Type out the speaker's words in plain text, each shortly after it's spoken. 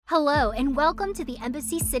Hello, and welcome to the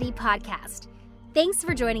Embassy City podcast. Thanks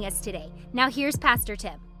for joining us today. Now here's Pastor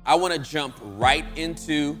Tim. I want to jump right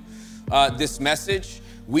into this message.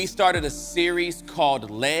 We started a series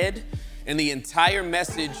called Led, and the entire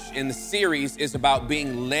message in the series is about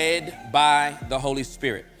being led by the Holy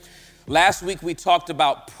Spirit. Last week, we talked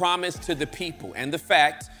about promise to the people and the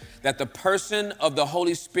fact that the person of the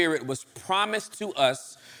Holy Spirit was promised to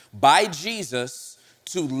us by Jesus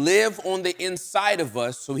to live on the inside of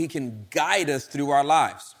us so he can guide us through our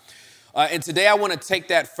lives. And today I want to take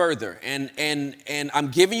that further. And I'm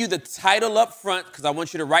giving you the title up front because I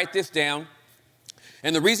want you to write this down.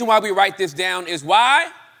 And the reason why we write this down is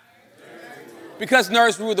why? Because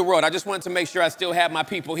nerds rule the world. I just wanted to make sure I still have my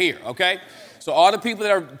people here, okay? So all the people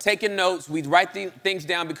that are taking notes, we write things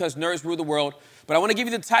down because nerds rule the world. But I want to give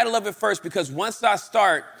you the title of it first because once I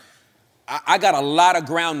start, I got a lot of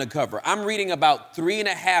ground to cover. I'm reading about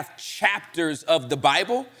 3.5 chapters of the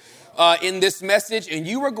Bible in this message, and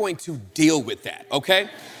you are going to deal with that, okay?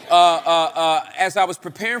 As I was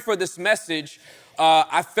preparing for this message,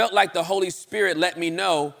 I felt like the Holy Spirit let me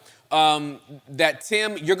know that,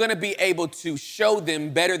 Tim, you're going to be able to show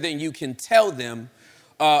them better than you can tell them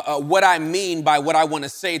what I mean by what I want to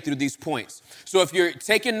say through these points. So if you're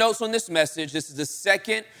taking notes on this message, this is the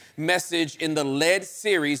second message in the Led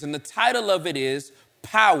series, and the title of it is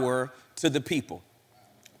Power to the People.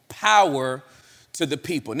 Power to the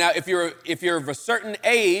people. Now, if you're of a certain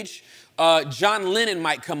age, John Lennon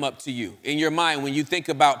might come up to you in your mind when you think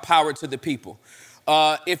about power to the people.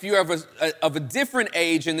 If you're of a different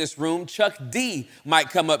age in this room, Chuck D might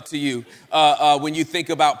come up to you when you think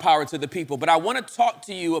about power to the people. But I want to talk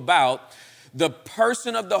to you about the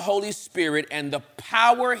person of the Holy Spirit and the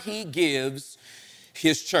power he gives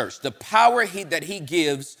his church, the power that he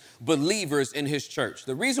gives believers in his church.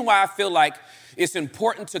 The reason why I feel like it's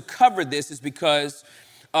important to cover this is because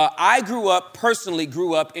I personally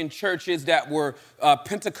grew up in churches that were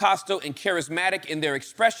Pentecostal and charismatic in their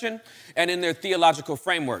expression and in their theological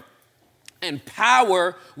framework. And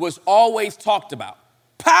power was always talked about.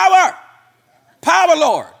 Power! Power,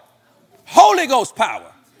 Lord. Holy Ghost power.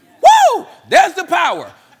 Woo! There's the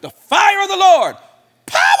power. The fire of the Lord.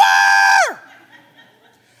 Power!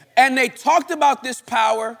 And they talked about this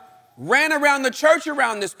power, ran around the church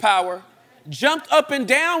around this power, jumped up and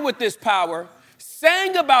down with this power,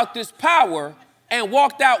 sang about this power, and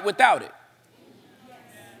walked out without it.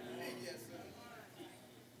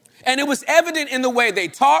 And it was evident in the way they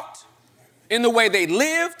talked, in the way they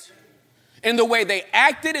lived, in the way they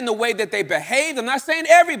acted, in the way that they behaved. I'm not saying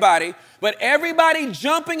everybody, but everybody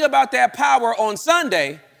jumping about that power on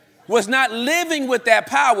Sunday was not living with that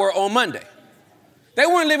power on Monday. They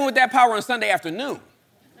weren't living with that power on Sunday afternoon.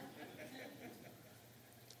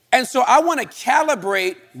 And so I want to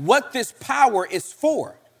calibrate what this power is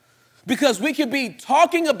for, because we could be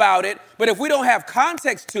talking about it, but if we don't have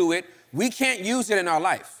context to it, we can't use it in our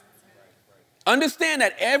life. Understand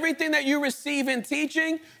that everything that you receive in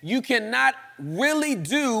teaching, you cannot really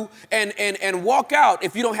do and walk out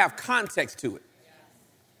if you don't have context to it.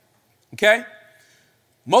 Okay?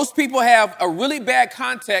 Most people have a really bad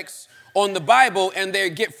context on the Bible, and they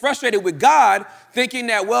get frustrated with God thinking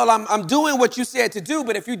that, well, I'm doing what you said to do,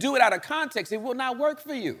 but if you do it out of context, it will not work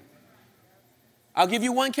for you. I'll give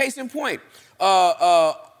you one case in point.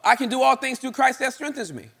 I can do all things through Christ that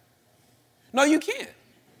strengthens me. No, you can't.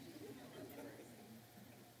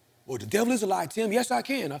 Well, the devil is a lie, Tim. Yes, I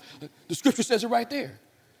can. The scripture says it right there.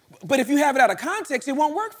 But if you have it out of context, it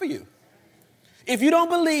won't work for you. If you don't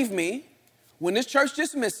believe me, when this church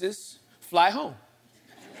dismisses, fly home.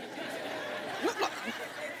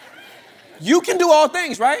 You can do all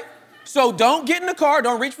things, right? So don't get in the car,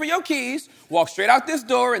 don't reach for your keys, walk straight out this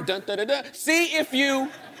door and dun-dun-dun-dun. See if you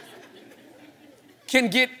can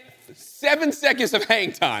get 7 seconds of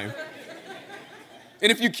hang time.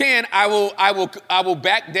 And if you can, I will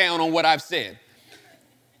back down on what I've said.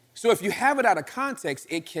 So if you have it out of context,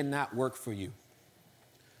 it cannot work for you.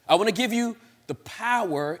 I want to give you the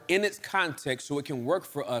power in its context so it can work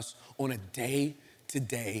for us on a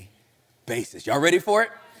day-to-day basis. Y'all ready for it?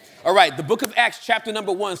 All right, the book of Acts, chapter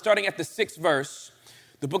number 1, starting at the 6th verse.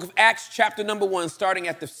 The book of Acts, chapter number 1, starting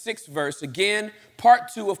at the 6th verse. Again,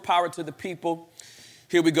 part 2 of Power to the People.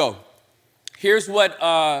 Here we go. Here's what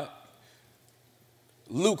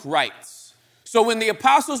Luke writes. So when the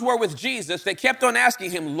apostles were with Jesus, they kept on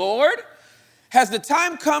asking him, Lord, has the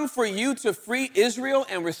time come for you to free Israel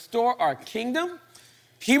and restore our kingdom?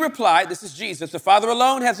 He replied, this is Jesus, the Father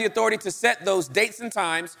alone has the authority to set those dates and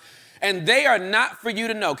times, and they are not for you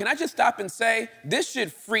to know. Can I just stop and say, this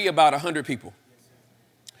should free about 100 people.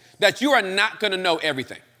 That you are not going to know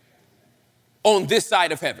everything. on this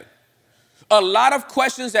side of heaven. A lot of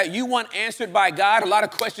questions that you want answered by God, a lot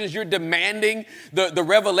of questions you're demanding the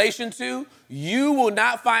revelation to, you will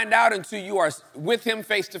not find out until you are with him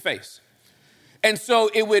face to face. And so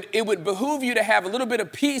it would behoove you to have a little bit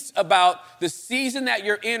of peace about the season that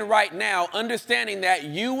you're in right now, understanding that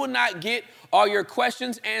you will not get all your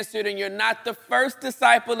questions answered, and you're not the first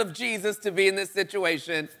disciple of Jesus to be in this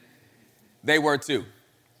situation. They were too.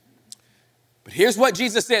 But here's what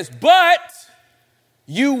Jesus says, but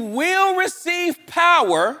you will receive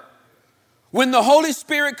power when the Holy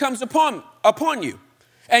Spirit comes upon you.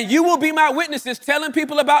 And you will be my witnesses, telling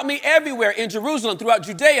people about me everywhere in Jerusalem, throughout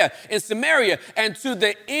Judea, in Samaria, and to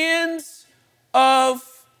the ends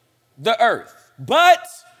of the earth. But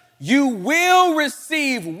you will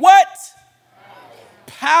receive what?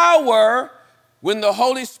 Power when the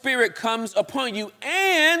Holy Spirit comes upon you,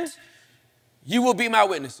 and you will be my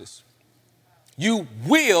witnesses. You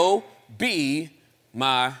will be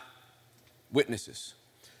my witnesses.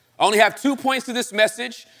 I only have 2 points to this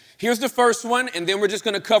message. Here's the first one, and then we're just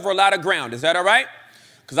going to cover a lot of ground. Is that all right?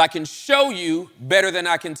 Because I can show you better than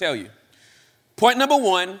I can tell you. Point number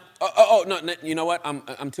one. No, you know what?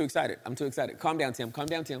 I'm too excited. I'm too excited. Calm down, Tim. Calm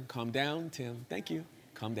down, Tim. Calm down, Tim. Thank you.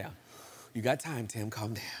 Calm down. You got time, Tim.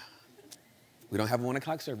 Calm down. We don't have a 1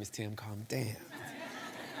 o'clock service, Tim. Calm down.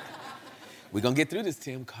 We're going to get through this,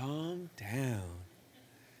 Tim. Calm down.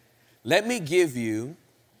 Let me give you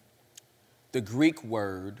the Greek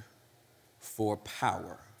word for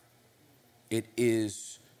power. It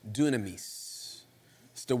is dunamis.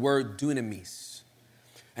 It's the word dunamis.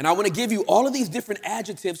 And I want to give you all of these different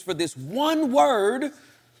adjectives for this one word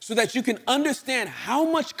so that you can understand how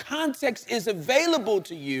much context is available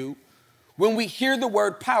to you when we hear the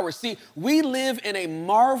word power. See, we live in a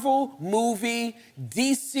Marvel movie,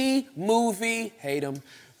 DC movie, hate them,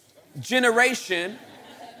 generation.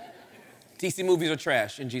 DC movies are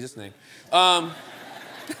trash, in Jesus' name.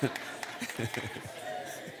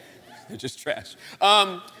 They're just trash.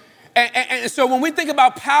 And so when we think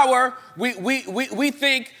about power, we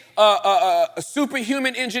think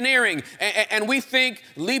superhuman engineering, and we think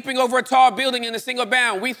leaping over a tall building in a single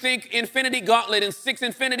bound. We think Infinity Gauntlet and 6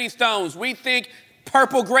 Infinity Stones. We think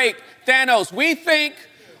Purple Grape, Thanos. We think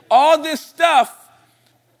all this stuff,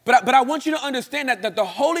 but I want you to understand that the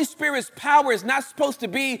Holy Spirit's power is not supposed to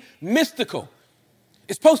be mystical.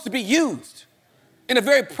 It's supposed to be used in a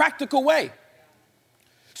very practical way.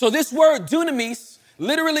 So this word dunamis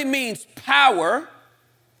literally means power,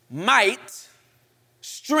 might,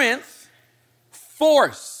 strength,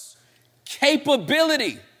 force,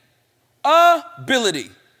 capability, ability,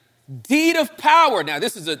 deed of power. Now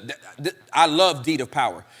I love deed of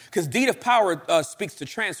power, because deed of power speaks to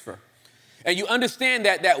transfer. And you understand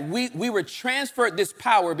that we were transferred this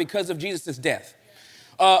power because of Jesus' death.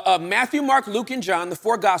 Matthew, Mark, Luke, and John, the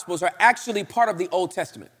 4 Gospels, are actually part of the Old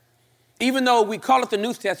Testament. Even though we call it the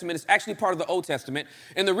New Testament, it's actually part of the Old Testament.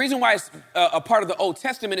 And the reason why it's a part of the Old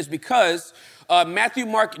Testament is because Matthew,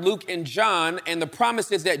 Mark, Luke, and John, and the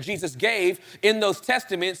promises that Jesus gave in those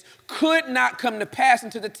testaments could not come to pass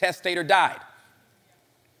until the testator died.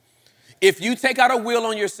 If you take out a will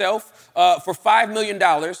on yourself for $5 million,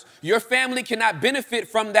 your family cannot benefit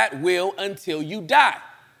from that will until you die.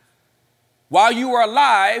 While you are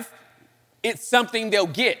alive, it's something they'll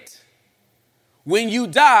get. When you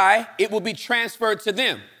die, it will be transferred to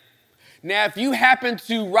them. Now, if you happen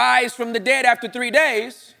to rise from the dead after 3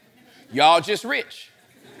 days, y'all just rich,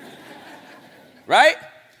 right?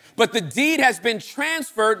 But the deed has been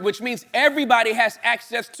transferred, which means everybody has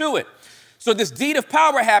access to it. So this deed of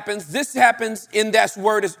power happens. This happens in this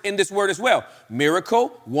word as well.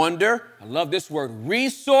 Miracle, wonder. I love this word.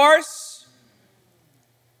 Resource.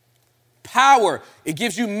 Power. It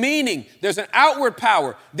gives you meaning. There's an outward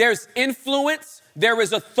power. There's influence. There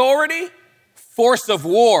is authority. Force of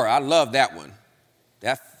war. I love that one.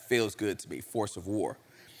 That feels good to me. Force of war.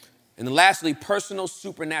 And then lastly, personal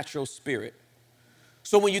supernatural spirit.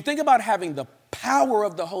 So when you think about having the power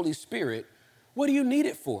of the Holy Spirit, what do you need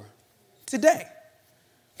it for today?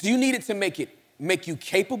 Do you need it to make you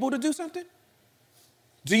capable to do something?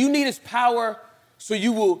 Do you need His power so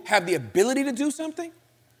you will have the ability to do something?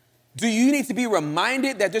 Do you need to be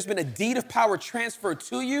reminded that there's been a deed of power transferred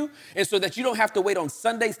to you, and so that you don't have to wait on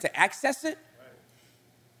Sundays to access it?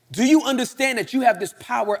 Do you understand that you have this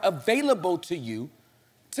power available to you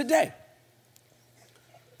today?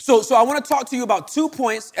 So I want to talk to you about 2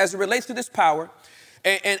 points as it relates to this power.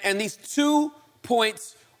 And these 2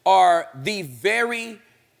 points are the very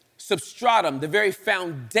substratum, the very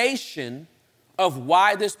foundation of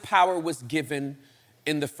why this power was given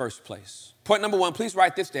in the first place. point number one, please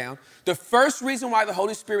write this down. The first reason why the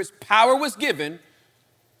Holy Spirit's power was given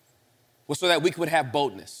was so that we could have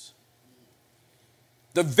boldness.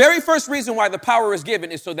 The very first reason why the power is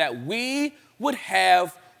given is so that we would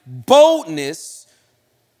have boldness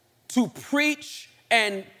to preach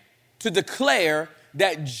and to declare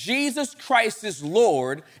that Jesus Christ is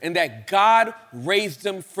Lord and that God raised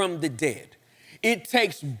him from the dead. It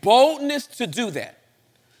takes boldness to do that.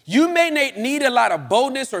 You may need a lot of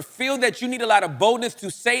boldness or feel that you need a lot of boldness to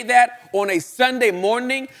say that on a Sunday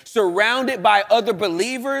morning, surrounded by other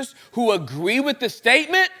believers who agree with the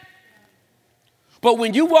statement. But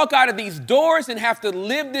when you walk out of these doors and have to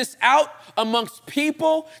live this out amongst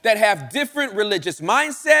people that have different religious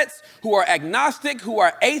mindsets, who are agnostic, who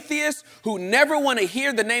are atheists, who never want to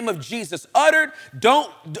hear the name of Jesus uttered,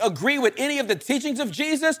 don't agree with any of the teachings of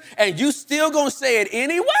Jesus, and you still going to say it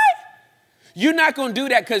anyway, you're not going to do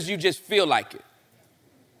that because you just feel like it.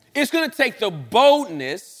 It's going to take the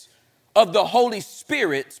boldness of the Holy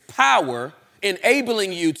Spirit's power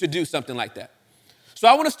enabling you to do something like that. So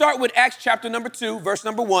I want to start with Acts chapter number 2, verse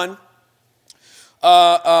number 1,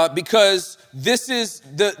 because this is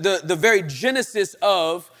the very genesis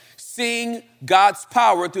of seeing God's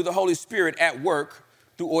power through the Holy Spirit at work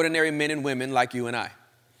through ordinary men and women like you and I.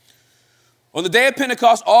 On the day of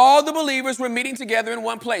Pentecost, all the believers were meeting together in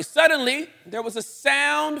one place. Suddenly, there was a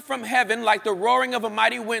sound from heaven like the roaring of a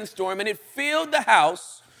mighty windstorm, and it filled the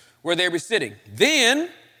house where they were sitting. Then,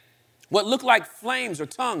 what looked like flames or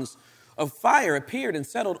tongues of fire appeared and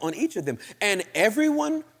settled on each of them. And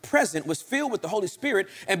everyone present was filled with the Holy Spirit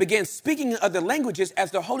and began speaking in other languages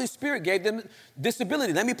as the Holy Spirit gave them this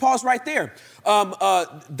ability. Let me pause right there.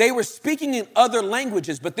 They were speaking in other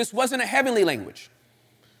languages, but this wasn't a heavenly language.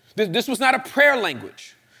 This was not a prayer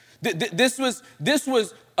language. This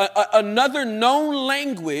was another known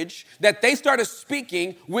language that they started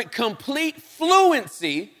speaking with complete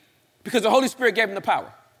fluency because the Holy Spirit gave them the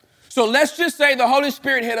power. So let's just say the Holy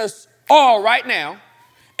Spirit hit us all right now,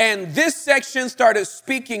 and this section started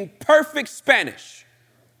speaking perfect Spanish.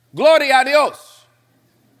 Gloria a Dios.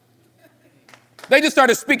 They just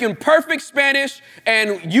started speaking perfect Spanish,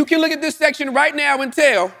 and you can look at this section right now and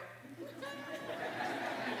tell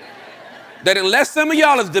that unless some of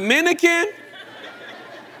y'all is Dominican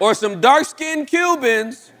or some dark-skinned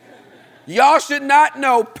Cubans, y'all should not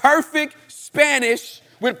know perfect Spanish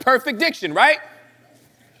with perfect diction, right?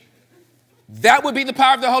 That would be the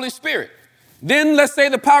power of the Holy Spirit. Then let's say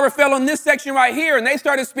the power fell on this section right here and they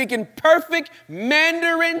started speaking perfect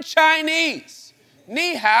Mandarin Chinese.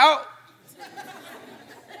 Ni hao.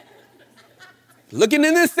 Looking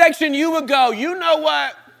in this section, you would go, you know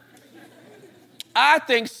what? I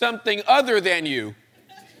think something other than you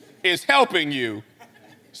is helping you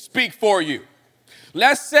speak for you.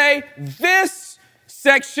 Let's say this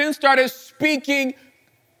section started speaking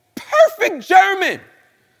perfect German.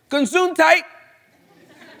 Gesundheit.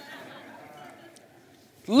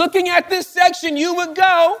 Looking at this section, you would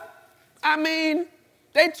go, I mean,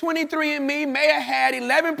 they 23andMe may have had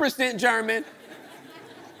 11% German,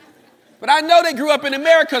 but I know they grew up in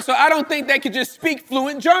America, so I don't think they could just speak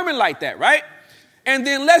fluent German like that, right? And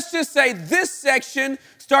then let's just say this section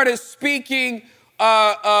started speaking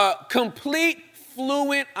complete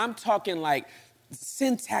fluent, I'm talking like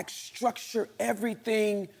syntax, structure,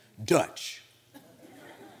 everything Dutch.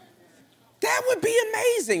 That would be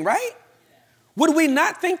amazing, right? Would we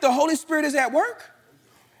not think the Holy Spirit is at work?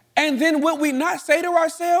 And then would we not say to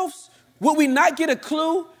ourselves, would we not get a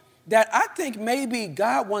clue that I think maybe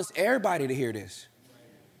God wants everybody to hear this?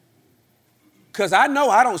 Because I know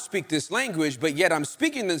I don't speak this language, but yet I'm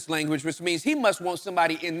speaking this language, which means he must want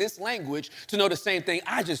somebody in this language to know the same thing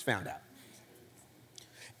I just found out.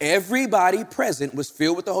 Everybody present was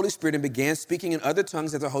filled with the Holy Spirit and began speaking in other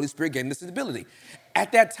tongues as the Holy Spirit gave them this ability.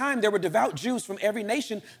 At that time, there were devout Jews from every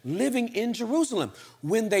nation living in Jerusalem.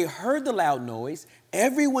 When they heard the loud noise,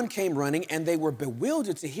 everyone came running and they were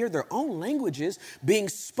bewildered to hear their own languages being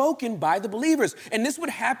spoken by the believers. And this would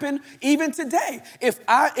happen even today. If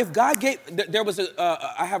God gave,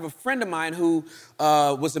 I have a friend of mine who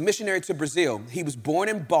was a missionary to Brazil. He was born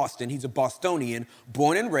in Boston. He's a Bostonian,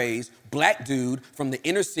 born and raised, black dude from the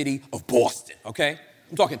inner city of Boston, okay?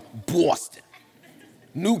 I'm talking Boston.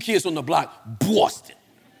 New kids on the block, Boston,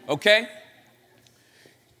 okay?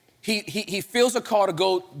 He feels a call to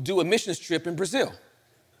go do a missions trip in Brazil.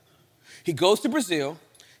 He goes to Brazil.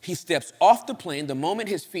 He steps off the plane. The moment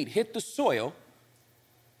his feet hit the soil,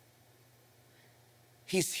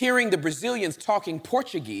 he's hearing the Brazilians talking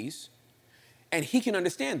Portuguese, and he can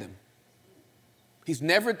understand them. He's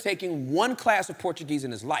never taken one class of Portuguese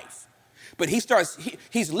in his life. But he's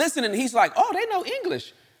listening, and he's like, oh, they know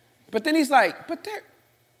English. But then he's like, but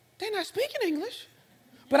they're not speaking English.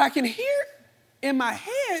 But I can hear in my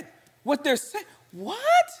head what they're saying. What?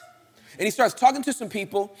 And he starts talking to some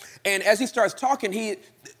people, and as he starts talking,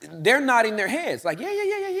 they're nodding their heads like,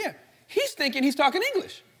 yeah. He's thinking he's talking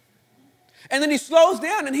English. And then he slows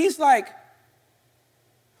down, and he's like,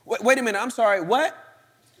 wait a minute, I'm sorry, what?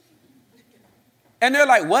 And they're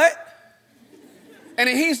like, what? And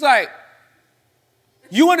then he's like,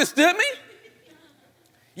 you understood me?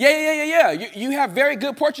 Yeah. You have very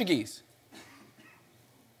good Portuguese.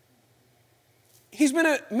 He's been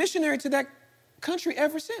a missionary to that country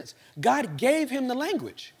ever since. God gave him the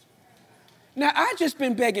language. Now, I've just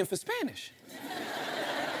been begging for Spanish.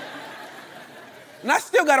 And I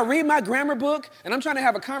still got to read my grammar book, and I'm trying to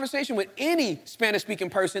have a conversation with any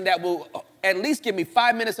Spanish-speaking person that will at least give me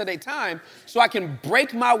 5 minutes of their time so I can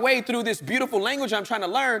break my way through this beautiful language I'm trying to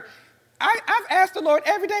learn. I've asked the Lord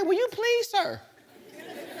every day, will you please, sir?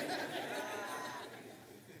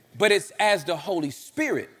 But it's as the Holy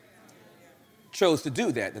Spirit chose to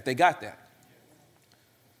do that they got that.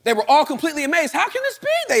 They were all completely amazed. How can this be?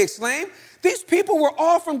 They exclaimed. These people were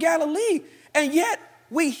all from Galilee, and yet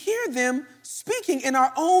we hear them speaking in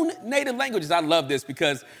our own native languages. I love this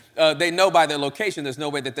because they know by their location there's no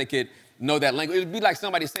way that they could know that language. It would be like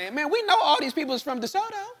somebody saying, man, we know all these people is from DeSoto.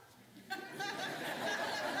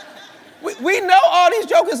 we know all these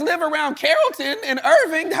jokers live around Carrollton and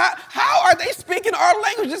Irving. How are they speaking our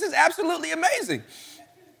language? This is absolutely amazing.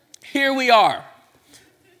 Here we are.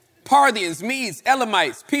 Parthians, Medes,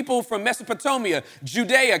 Elamites, people from Mesopotamia,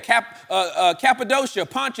 Judea, Cappadocia,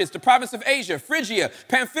 Pontus, the province of Asia, Phrygia,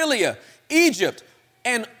 Pamphylia, Egypt,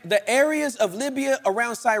 and the areas of Libya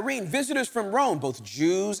around Cyrene, visitors from Rome, both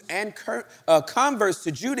Jews and converts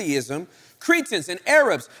to Judaism, Cretans and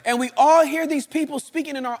Arabs. And we all hear these people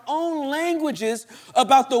speaking in our own languages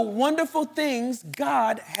about the wonderful things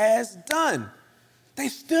God has done. They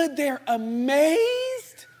stood there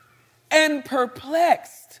amazed and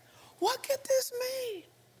perplexed. What could this mean?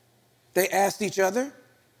 They asked each other,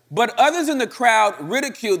 but others in the crowd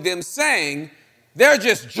ridiculed them, saying, they're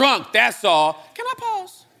just drunk, that's all. Can I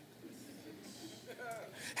pause?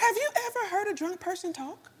 Have you ever heard a drunk person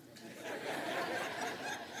talk?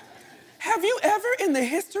 Have you ever in the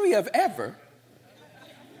history of ever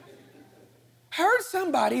heard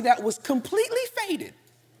somebody that was completely faded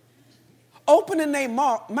opening their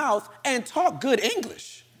mouth and talk good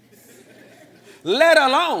English, let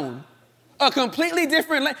alone a completely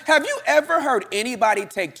different language? Have you ever heard anybody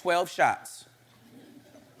take 12 shots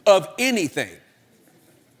of anything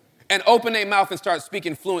and open their mouth and start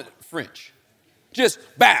speaking fluent French? Just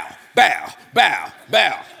bow, bow, bow,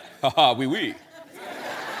 bow. Ha ha, oui, oui.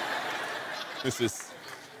 It's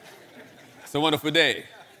a wonderful day.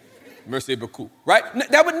 Merci beaucoup. Right?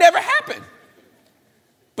 That would never happen.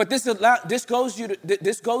 But this goes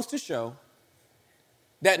to show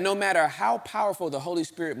that no matter how powerful the Holy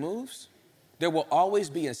Spirit moves, there will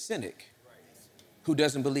always be a cynic who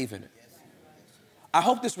doesn't believe in it. I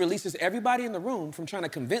hope this releases everybody in the room from trying to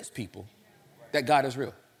convince people that God is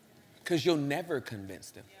real, because you'll never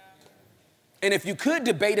convince them. And if you could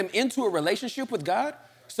debate them into a relationship with God,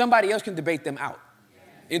 somebody else can debate them out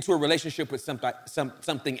into a relationship with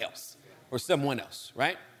something else or someone else,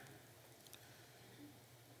 right?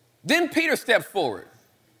 Then Peter stepped forward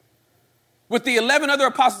with the 11 other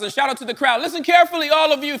apostles and shouted to the crowd, listen carefully,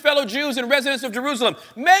 all of you fellow Jews and residents of Jerusalem.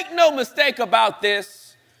 Make no mistake about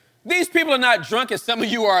this. These people are not drunk, as some of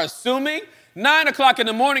you are assuming. 9 o'clock in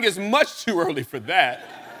the morning is much too early for that.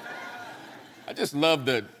 I just love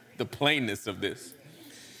the plainness of this.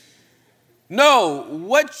 No,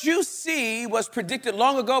 what you see was predicted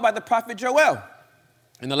long ago by the prophet Joel.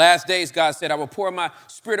 In the last days, God said, I will pour my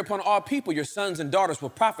spirit upon all people. Your sons and daughters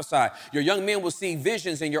will prophesy. Your young men will see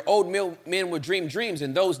visions, and your old men will dream dreams.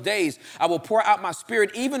 In those days, I will pour out my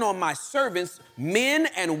spirit even on my servants, men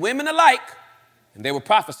and women alike, and they will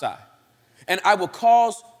prophesy. And I will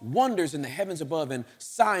cause wonders in the heavens above and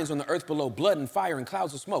signs on the earth below, blood and fire and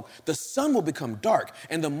clouds of smoke. The sun will become dark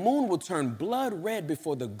and the moon will turn blood red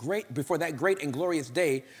before that great and glorious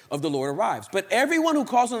day of the Lord arrives. But everyone who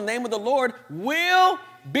calls on the name of the Lord will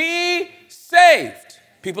be saved.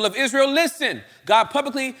 People of Israel, listen. God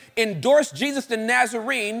publicly endorsed Jesus the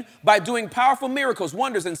Nazarene by doing powerful miracles,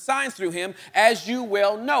 wonders, and signs through him, as you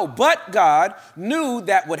well know. But God knew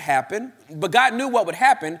what would happen,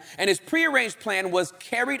 and his prearranged plan was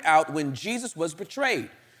carried out when Jesus was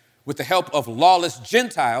betrayed. With the help of lawless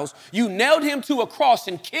Gentiles, you nailed him to a cross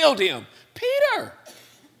and killed him. Peter,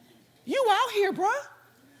 you out here, bruh?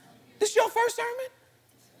 This your first sermon?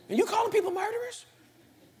 And you calling people murderers?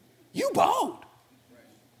 You bold.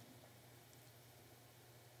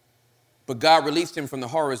 But God released him from the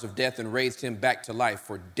horrors of death and raised him back to life,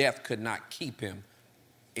 for death could not keep him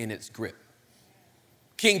in its grip.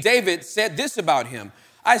 King David said this about him: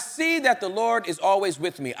 I see that the Lord is always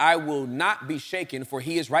with me. I will not be shaken, for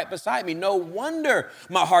he is right beside me. No wonder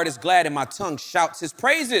my heart is glad and my tongue shouts his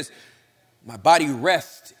praises. My body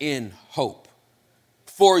rests in hope.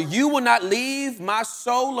 For you will not leave my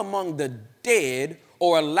soul among the dead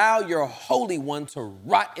or allow your Holy One to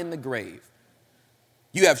rot in the grave.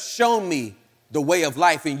 You have shown me the way of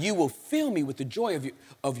life, and you will fill me with the joy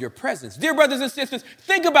of your presence. Dear brothers and sisters,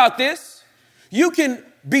 think about this. You can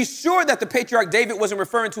be sure that the patriarch David wasn't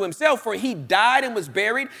referring to himself, for he died and was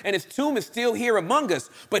buried, and his tomb is still here among us.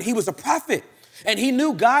 But he was a prophet, and he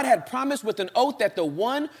knew God had promised with an oath that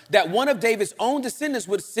one of David's own descendants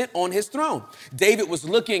would sit on his throne. David was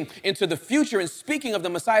looking into the future and speaking of the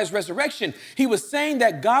Messiah's resurrection. He was saying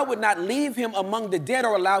that God would not leave him among the dead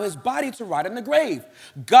or allow his body to rot in the grave.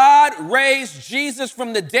 God raised Jesus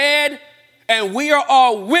from the dead, and we are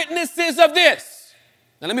all witnesses of this.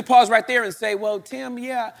 Now, let me pause right there and say, well, Tim,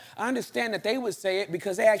 yeah, I understand that they would say it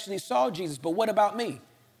because they actually saw Jesus, but what about me?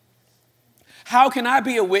 How can I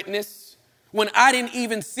be a witness when I didn't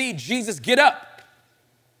even see Jesus get up?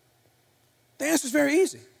 The answer is very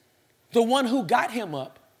easy. The one who got him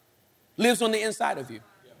up lives on the inside of you.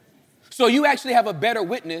 So you actually have a better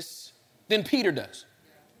witness than Peter does.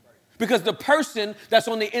 Because the person that's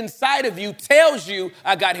on the inside of you tells you,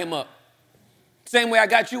 I got him up. Same way I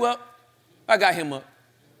got you up, I got him up.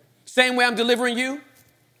 Same way I'm delivering you,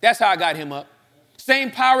 that's how I got him up. Same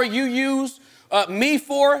power you use me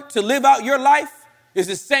for to live out your life is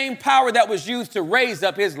the same power that was used to raise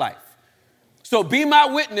up his life. So be my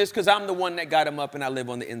witness, because I'm the one that got him up and I live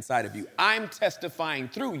on the inside of you. I'm testifying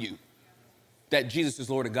through you that Jesus is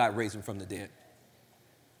Lord and God raised him from the dead.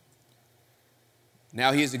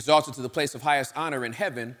 Now he is exalted to the place of highest honor in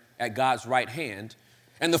heaven at God's right hand.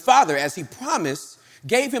 And the Father, as he promised,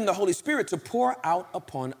 gave him the Holy Spirit to pour out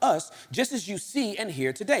upon us, just as you see and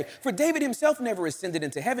hear today. For David himself never ascended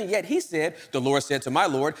into heaven, yet he said, the Lord said to my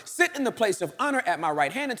Lord, sit in the place of honor at my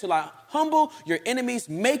right hand until I humble your enemies,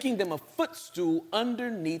 making them a footstool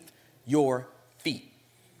underneath your feet.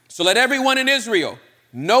 So let everyone in Israel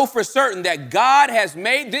know for certain that God has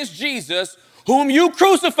made this Jesus, whom you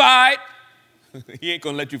crucified, he ain't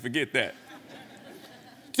gonna let you forget that,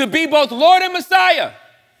 to be both Lord and Messiah.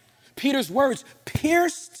 Peter's words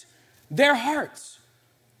pierced their hearts.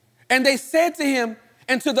 And they said to him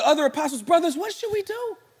and to the other apostles, brothers, what should we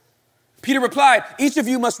do? Peter replied, each of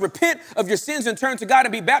you must repent of your sins and turn to God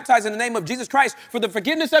and be baptized in the name of Jesus Christ for the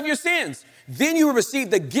forgiveness of your sins. Then you will receive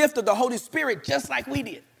the gift of the Holy Spirit just like we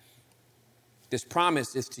did. This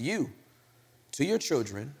promise is to you, to your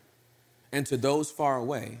children, and to those far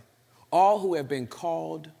away, all who have been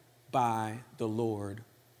called by the Lord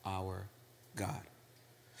our God.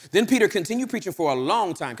 Then Peter continued preaching for a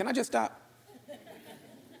long time. Can I just stop?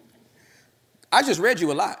 I just read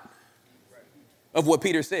you a lot of what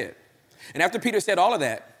Peter said. And after Peter said all of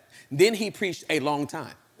that, then he preached a long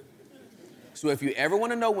time. So if you ever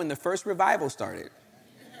want to know when the first revival started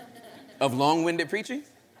of long-winded preaching,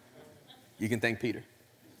 you can thank Peter.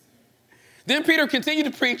 Then Peter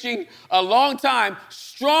continued preaching a long time,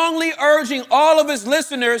 strongly urging all of his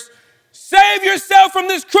listeners, save yourself from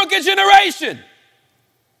this crooked generation.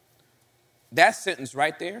 That sentence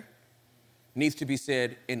right there needs to be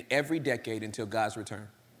said in every decade until God's return.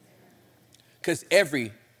 Because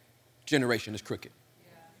every generation is crooked.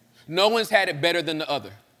 No one's had it better than the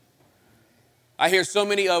other. I hear so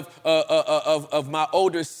many of my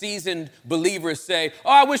older seasoned believers say, oh,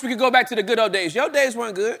 I wish we could go back to the good old days. Your days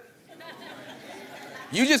weren't good.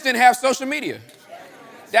 You just didn't have social media.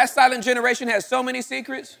 That silent generation has so many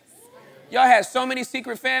secrets. Y'all had so many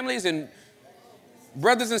secret families and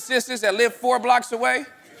brothers and sisters that live 4 blocks away.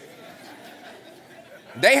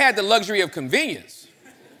 They had the luxury of convenience.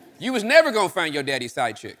 You was never going to find your daddy's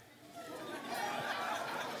side chick.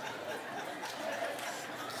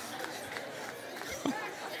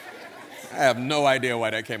 I have no idea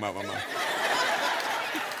why that came out of my mouth.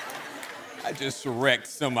 I just wrecked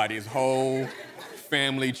somebody's whole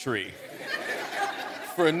family tree.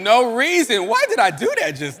 For no reason. Why did I do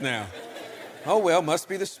that just now? Oh, well, must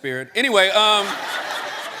be the Spirit. Anyway, I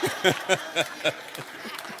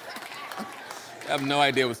have no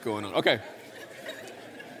idea what's going on. Okay.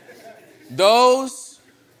 Those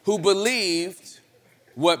who believed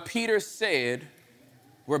what Peter said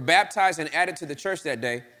were baptized and added to the church that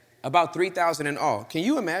day, about 3,000 in all. Can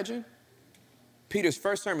you imagine? Peter's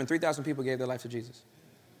first sermon, 3,000 people gave their life to Jesus.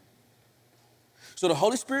 So the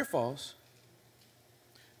Holy Spirit falls.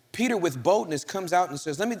 Peter, with boldness, comes out and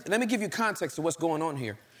says, let me give you context to what's going on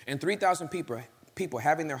here. And 3,000 people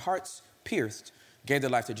having their hearts pierced gave their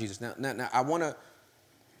life to Jesus. Now I want to,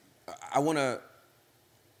 how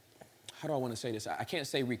do I want to say this? I can't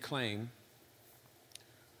say reclaim.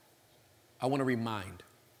 I want to remind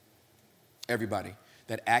everybody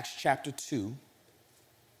that Acts chapter 2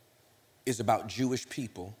 is about Jewish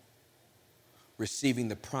people receiving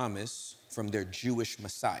the promise from their Jewish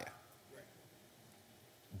Messiah,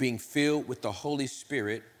 being filled with the Holy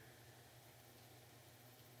Spirit,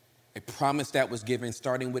 a promise that was given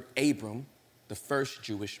starting with Abram, the first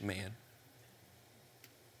Jewish man,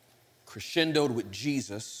 crescendoed with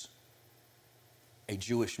Jesus, a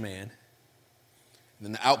Jewish man, and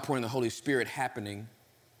then the outpouring of the Holy Spirit happening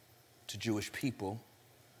to Jewish people,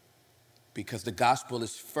 because the gospel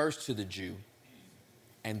is first to the Jew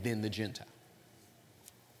and then the Gentile.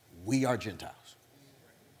 We are Gentiles.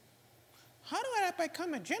 How do I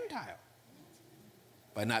become a Gentile?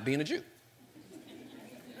 By not being a Jew.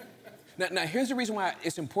 Now, here's the reason why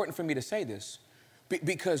it's important for me to say this.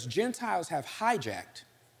 Because Gentiles have hijacked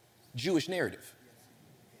Jewish narrative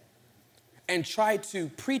and tried to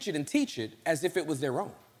preach it and teach it as if it was their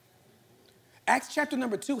own. Acts chapter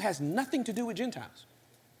number 2 has nothing to do with Gentiles.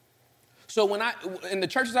 So in the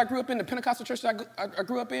churches I grew up in, the Pentecostal churches I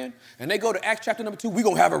grew up in, and they go to Acts chapter number 2, we're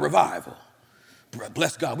going to have a revival.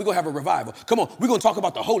 Bless God, we're going to have a revival. Come on, we're going to talk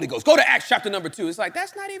about the Holy Ghost. Go to Acts chapter number 2. It's like,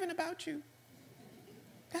 that's not even about you.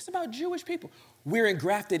 That's about Jewish people. We're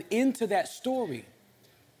engrafted into that story.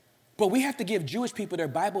 But we have to give Jewish people their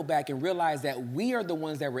Bible back and realize that we are the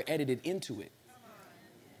ones that were edited into it.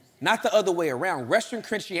 Not the other way around. Western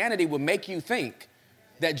Christianity will make you think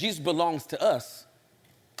that Jesus belongs to us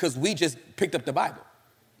because we just picked up the Bible.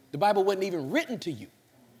 The Bible wasn't even written to you.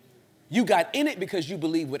 You got in it because you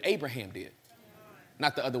believe what Abraham did,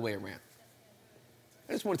 not the other way around.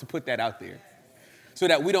 I just wanted to put that out there so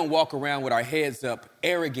that we don't walk around with our heads up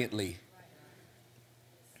arrogantly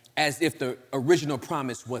as if the original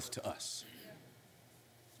promise was to us.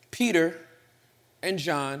 Peter and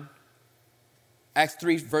John, Acts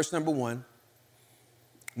 3, verse number 1,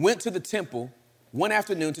 went to the temple one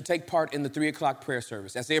afternoon to take part in the 3 o'clock prayer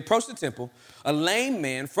service. As they approached the temple, a lame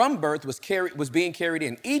man from birth was being carried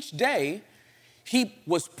in. Each day, he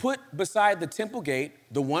was put beside the temple gate,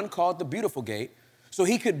 the one called the Beautiful Gate, so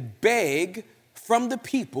he could beg from the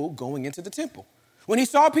people going into the temple. When he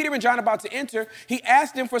saw Peter and John about to enter, he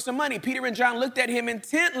asked them for some money. Peter and John looked at him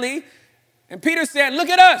intently, and Peter said, "Look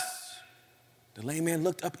at us." The lame man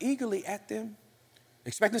looked up eagerly at them,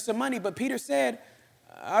 expecting some money, but Peter said,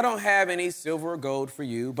 "I don't have any silver or gold for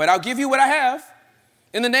you, but I'll give you what I have.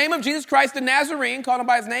 In the name of Jesus Christ the Nazarene," called him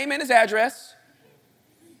by his name and his address,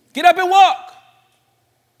 "get up and walk."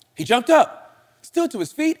 He jumped up, stood to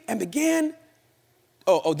his feet, and began.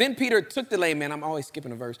 Then Peter took the lame man. I'm always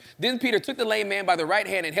skipping a verse. Then Peter took the lame man by the right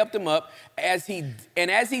hand and helped him up. As he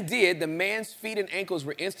did, the man's feet and ankles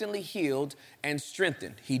were instantly healed and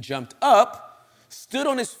strengthened. He jumped up, stood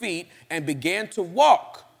on his feet, and began to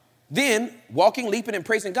walk. Then, walking, leaping, and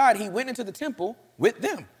praising God, he went into the temple with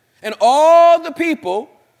them. And all the people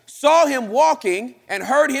saw him walking and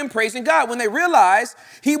heard him praising God. When they realized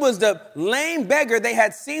he was the lame beggar they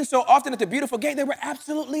had seen so often at the Beautiful Gate, they were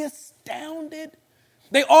absolutely astounded.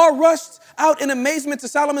 They all rushed out in amazement to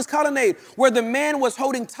Solomon's colonnade, where the man was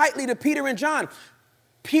holding tightly to Peter and John.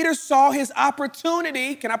 Peter saw his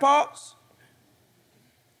opportunity. Can I pause?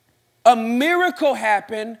 A miracle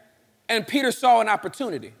happened, and Peter saw an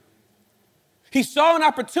opportunity. He saw an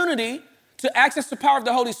opportunity to access the power of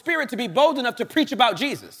the Holy Spirit to be bold enough to preach about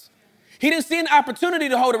Jesus. He didn't see an opportunity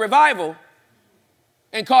to hold a revival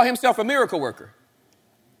and call himself a miracle worker.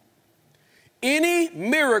 Any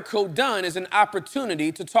miracle done is an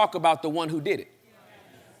opportunity to talk about the one who did it.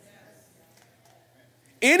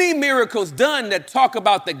 Any miracles done that talk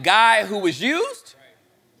about the guy who was used,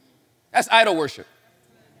 that's idol worship.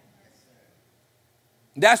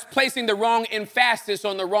 That's placing the wrong emphasis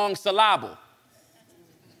on the wrong syllable.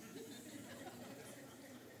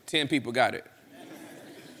 10 people got it.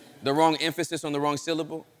 The wrong emphasis on the wrong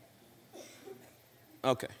syllable?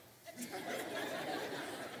 Okay.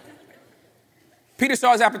 Peter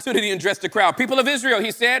saw his opportunity and addressed the crowd. "People of Israel,"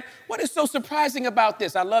 he said, "what is so surprising about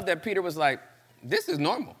this?" I love that Peter was like, this is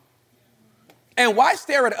normal. "And why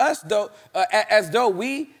stare at us as though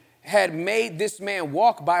we had made this man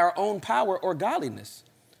walk by our own power or godliness?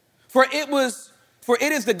 For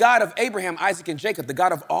it is the God of Abraham, Isaac, and Jacob, the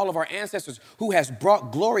God of all of our ancestors, who has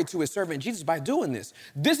brought glory to his servant Jesus by doing this.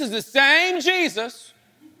 This is the same Jesus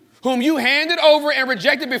whom you handed over and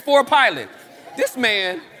rejected before Pilate." This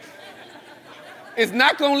man is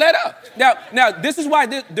not going to let up. Now, this is why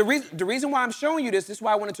the reason why I'm showing you this is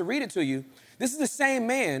why I wanted to read it to you. This is the same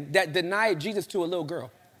man that denied Jesus to a little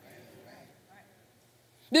girl.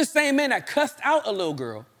 This same man that cussed out a little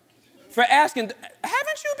girl for asking,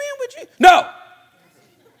 haven't you been with Jesus? No.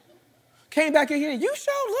 Came back in here, you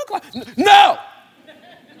sure look like, no.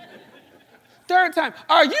 Third time,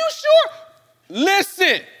 are you sure?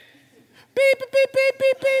 Listen. Beep, beep, beep, beep,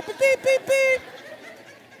 beep, beep, beep, beep, beep.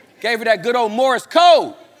 Gave her that good old Morse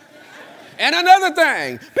code. And another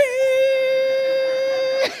thing. Beep.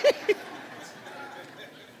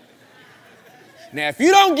 Now, if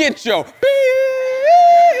you don't get your beep,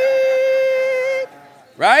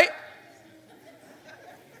 right?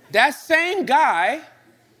 That same guy,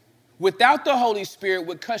 without the Holy Spirit,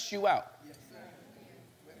 would cuss you out.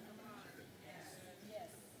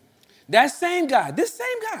 That same guy, this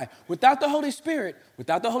same guy, without the Holy Spirit,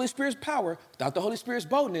 without the Holy Spirit's power, without the Holy Spirit's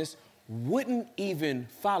boldness, wouldn't even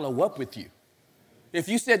follow up with you. If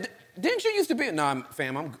you said, didn't you used to be? No,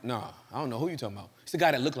 fam, I don't know who you talking about. It's the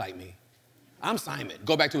guy that looked like me. I'm Simon.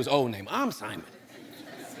 Go back to his old name. I'm Simon.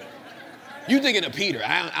 You thinking of Peter.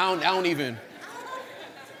 I don't even.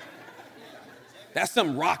 That's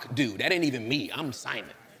some rock dude. That ain't even me. I'm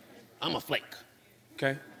Simon. I'm a flake.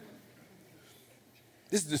 Okay?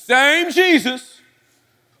 This is the same Jesus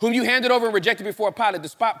whom you handed over and rejected before Pilate,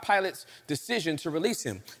 despite Pilate's decision to release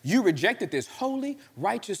him. You rejected this holy,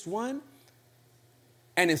 righteous one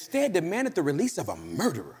and instead demanded the release of a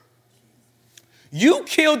murderer. You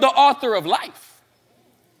killed the author of life,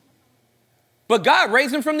 but God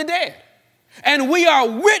raised him from the dead. And we are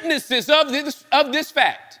witnesses of this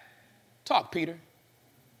fact. Talk, Peter.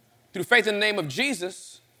 Through faith in the name of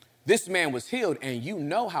Jesus, this man was healed, and you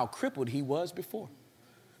know how crippled he was before.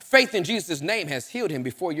 Faith in Jesus' name has healed him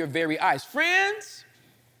before your very eyes. Friends,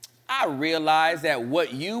 I realize that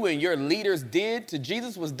what you and your leaders did to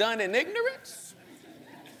Jesus was done in ignorance.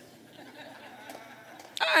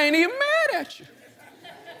 I ain't even mad at you.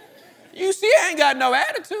 You see, I ain't got no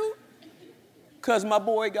attitude because my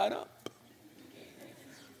boy got up.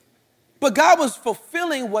 But God was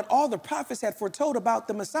fulfilling what all the prophets had foretold about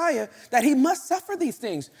the Messiah, that he must suffer these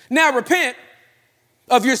things. Now repent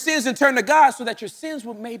of your sins and turn to God so that your sins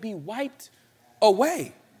may be wiped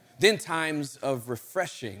away. Then times of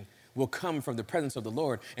refreshing will come from the presence of the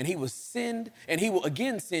Lord, and he will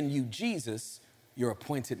again send you Jesus, your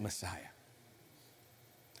appointed Messiah.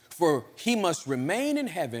 For he must remain in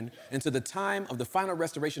heaven until the time of the final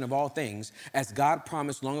restoration of all things, as God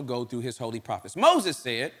promised long ago through his holy prophets. Moses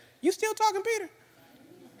said, you still talking, Peter?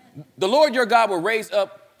 The Lord your God will raise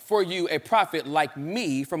up for you a prophet like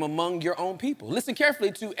me from among your own people. Listen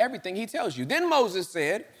carefully to everything he tells you. Then Moses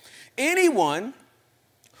said, anyone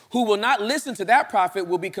who will not listen to that prophet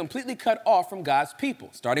will be completely cut off from God's people.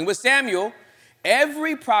 Starting with Samuel,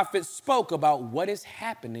 every prophet spoke about what is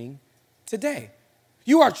happening today.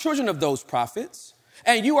 You are children of those prophets,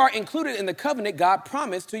 and you are included in the covenant God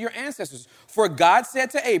promised to your ancestors. For God said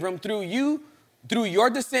to Abram, through your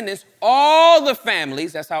descendants, all the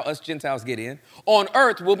families, that's how us Gentiles get in, on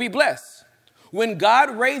earth will be blessed. When God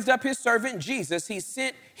raised up his servant Jesus, he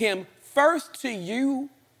sent him first to you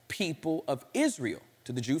people of Israel,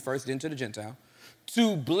 to the Jew first, then to the Gentile,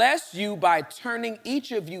 to bless you by turning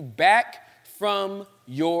each of you back from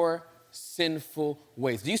your sinful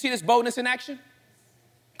ways. Do you see this boldness in action?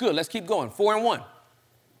 Good, let's keep going. 4 and 1.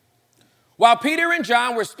 While Peter and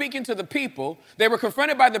John were speaking to the people, they were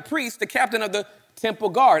confronted by the priest, the captain of the temple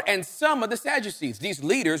guard, and some of the Sadducees. These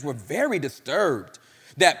leaders were very disturbed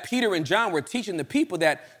that Peter and John were teaching the people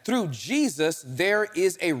that through Jesus, there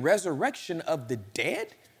is a resurrection of the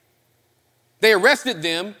dead. They arrested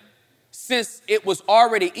them since it was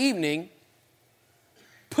already evening,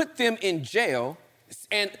 put them in jail,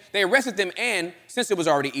 and they arrested them and, since it was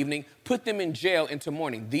already evening, put them in jail until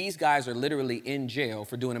morning. These guys are literally in jail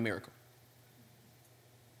for doing a miracle.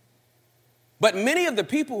 But many of the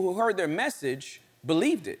people who heard their message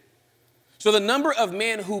believed it. So the number of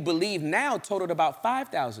men who believe now totaled about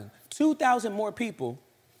 5,000. 2,000 more people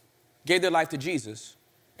gave their life to Jesus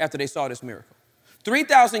after they saw this miracle.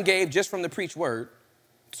 3,000 gave just from the preached word.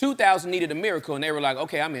 2,000 needed a miracle, and they were like,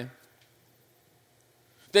 okay, I'm in.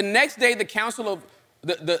 The next day, the council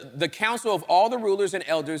of all the rulers and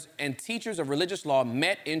elders and teachers of religious law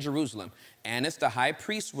met in Jerusalem. Annas, the high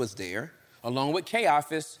priest, was there, along with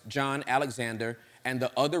Caiaphas, John, Alexander, and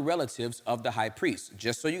the other relatives of the high priest.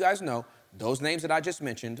 Just so you guys know, those names that I just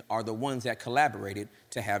mentioned are the ones that collaborated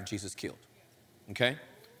to have Jesus killed. Okay?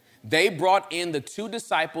 They brought in the 2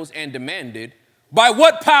 disciples and demanded, by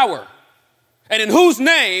what power and in whose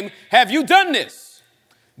name have you done this?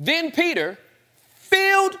 Then Peter,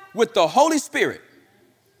 filled with the Holy Spirit,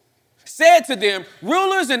 said to them,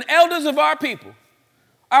 rulers and elders of our people,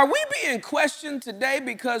 Are we being questioned today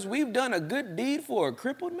because we've done a good deed for a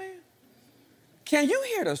crippled man? Can you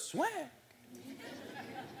hear the swag?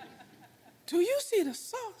 Do you see the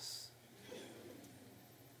sauce?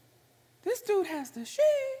 This dude has the shit.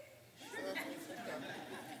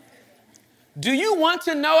 Do you want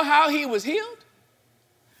to know how he was healed?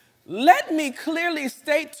 Let me clearly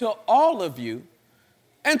state to all of you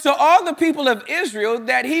and to all the people of Israel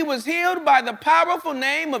that he was healed by the powerful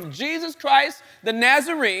name of Jesus Christ, the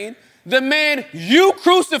Nazarene, the man you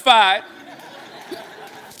crucified.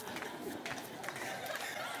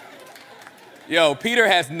 Yo, Peter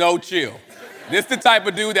has no chill. This the type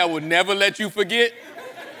of dude that will never let you forget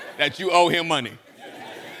that you owe him money.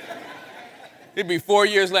 It'd be 4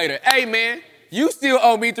 years later. Hey, man, you still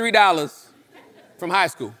owe me $3 from high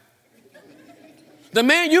school. The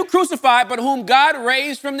man you crucified, but whom God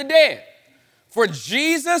raised from the dead. For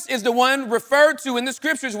Jesus is the one referred to in the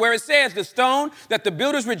scriptures where it says, the stone that the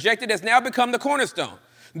builders rejected has now become the cornerstone.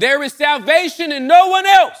 There is salvation in no one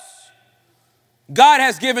else. God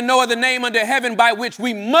has given no other name under heaven by which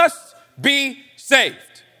we must be saved.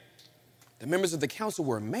 The members of the council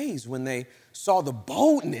were amazed when they saw the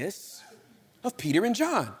boldness of Peter and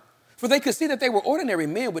John, for they could see that they were ordinary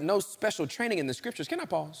men with no special training in the scriptures. Can I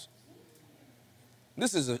pause?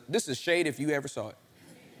 This is shade if you ever saw it.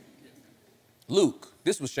 Luke,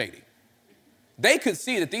 this was shady. They could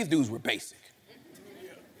see that these dudes were basic.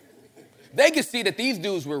 They could see that these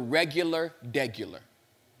dudes were regular.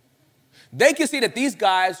 They could see that these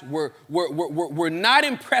guys were not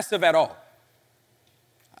impressive at all.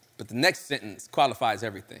 But the next sentence qualifies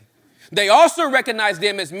everything. They also recognized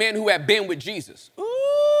them as men who had been with Jesus. Ooh.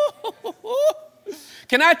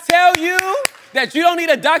 Can I tell you that you don't need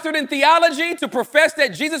a doctorate in theology to profess that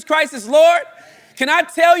Jesus Christ is Lord? Can I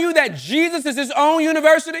tell you that Jesus is his own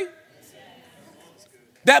university?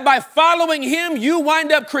 That by following him, you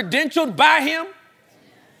wind up credentialed by him,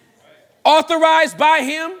 authorized by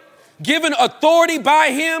him, given authority by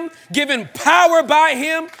him, given power by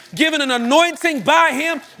him, given an anointing by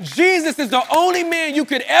him. Jesus is the only man you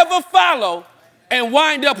could ever follow and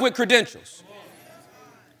wind up with credentials.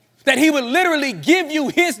 That he would literally give you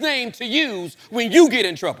his name to use when you get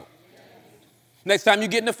in trouble. Next time you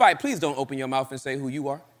get in a fight, please don't open your mouth and say who you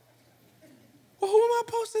are. Well, who am I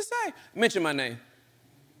supposed to say? Mention my name.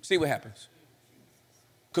 See what happens.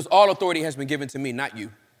 Because all authority has been given to me, not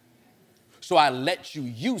you. So I let you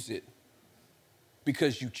use it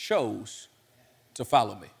because you chose to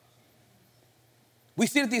follow me. We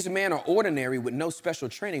see that these men are ordinary with no special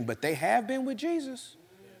training, but they have been with Jesus.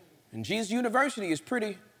 And Jesus University is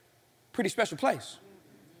pretty special place.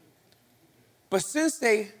 But since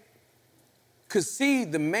they could see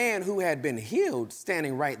the man who had been healed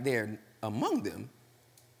standing right there among them,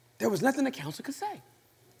 there was nothing the council could say.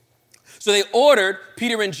 So they ordered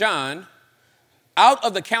Peter and John out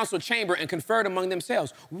of the council chamber and conferred among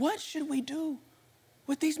themselves. What should we do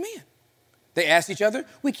with these men? They asked each other.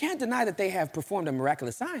 We can't deny that they have performed a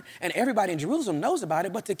miraculous sign, and everybody in Jerusalem knows about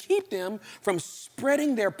it, but to keep them from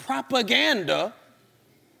spreading their propaganda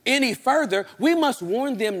any further, we must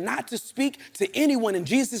warn them not to speak to anyone in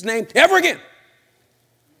Jesus' name ever again.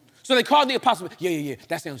 So they called the apostles. Yeah,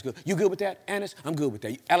 that sounds good. You good with that, Annas? I'm good with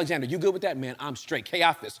that. Alexander, you good with that? Man, I'm straight.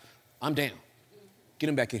 Caiaphas, I'm down. Get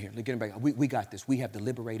him back in here. Get him back. We got this. We have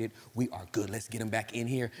deliberated. We are good. Let's get him back in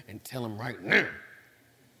here and tell him right now.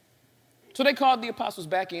 So they called the apostles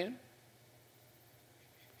back in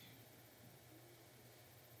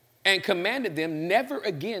and commanded them never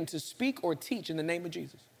again to speak or teach in the name of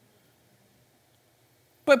Jesus.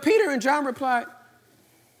 But Peter and John replied,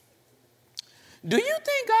 do you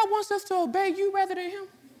think God wants us to obey you rather than him?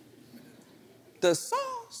 The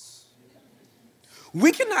sauce.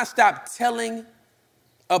 We cannot stop telling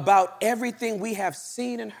about everything we have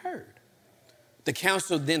seen and heard. The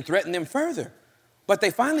council then threatened them further, but they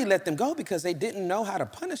finally let them go because they didn't know how to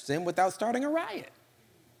punish them without starting a riot.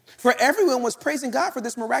 For everyone was praising God for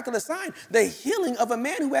this miraculous sign, the healing of a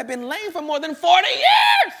man who had been lame for more than 40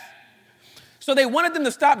 years. So they wanted them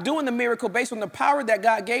to stop doing the miracle based on the power that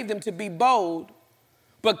God gave them to be bold,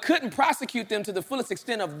 but couldn't prosecute them to the fullest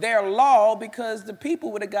extent of their law because the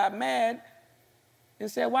people would have got mad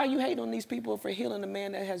and said, why are you hating on these people for healing a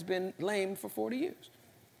man that has been lame for 40 years?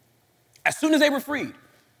 As soon as they were freed,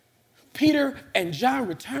 Peter and John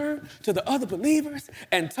returned to the other believers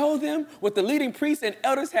and told them what the leading priests and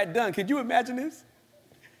elders had done. Could you imagine this?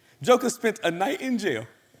 Joker spent a night in jail,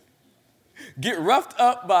 get roughed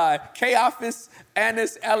up by Caiaphas,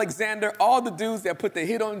 Annas, Alexander, all the dudes that put the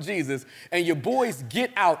hit on Jesus, and your boys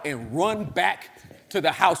get out and run back to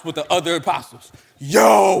the house with the other apostles.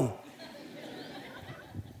 Yo!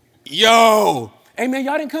 Hey, man,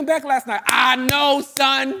 y'all didn't come back last night. I know,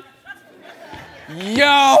 son.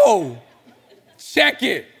 Yo, check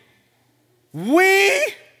it.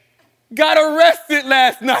 We got arrested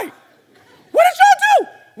last night. What did y'all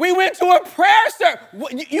do? We went to a prayer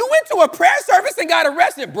service. You went to a prayer service and got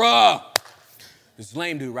arrested, bruh. This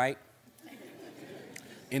lame dude, right?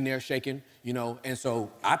 In there shaking, you know, and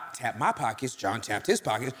so I tapped my pockets, John tapped his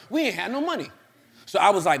pockets. We ain't had no money. So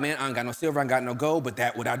I was like, man, I ain't got no silver, I ain't got no gold, but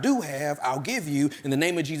that what I do have, I'll give you. In the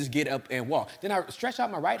name of Jesus, get up and walk. Then I stretched out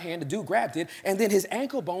my right hand, the dude grabbed it, and then his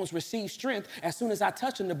ankle bones received strength. As soon as I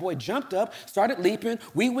touched him, the boy jumped up, started leaping,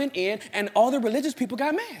 we went in, and all the religious people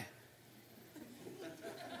got mad.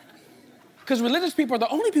 Because religious people are the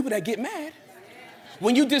only people that get mad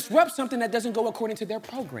when you disrupt something that doesn't go according to their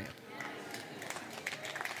program.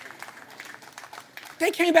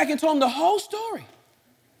 They came back and told him the whole story.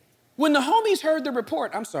 When the homies heard the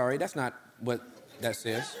report, I'm sorry, that's not what that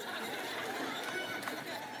says.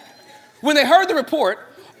 When they heard the report,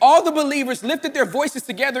 all the believers lifted their voices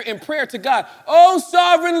together in prayer to God. Oh,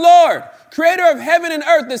 sovereign Lord, creator of heaven and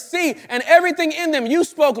earth, the sea, and everything in them, you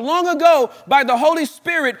spoke long ago by the Holy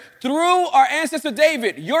Spirit through our ancestor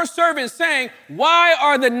David, your servant, saying, why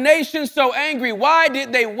are the nations so angry? Why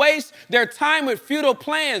did they waste their time with futile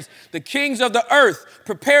plans? The kings of the earth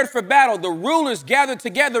prepared for battle. The rulers gathered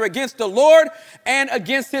together against the Lord and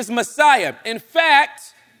against his Messiah. In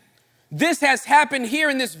fact, this has happened here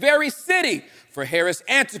in this very city. For Herod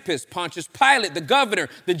Antipas, Pontius Pilate, the governor,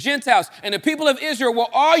 the Gentiles, and the people of Israel were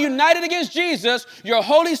all united against Jesus, your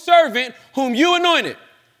holy servant, whom you anointed.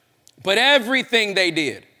 But everything they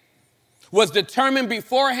did was determined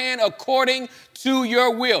beforehand according to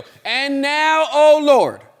your will. And now, O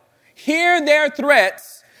Lord, hear their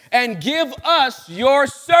threats and give us, your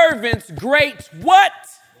servants, great what?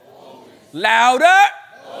 Boldness. Louder.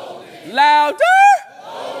 Boldness. Louder.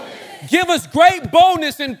 Boldness. Give us great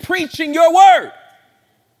boldness in preaching your word.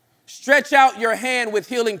 Stretch out your hand with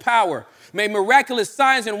healing power. May miraculous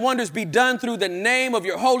signs and wonders be done through the name of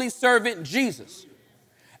your holy servant, Jesus.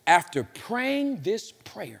 After praying this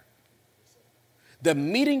prayer, the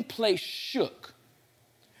meeting place shook,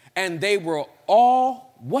 and they were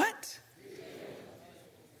all what?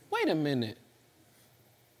 Wait a minute.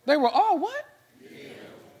 They were all what?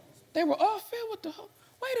 They were all filled with the Holy.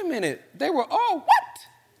 Wait a minute. They were all what?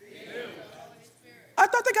 I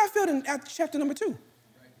thought they got filled in Acts chapter number 2.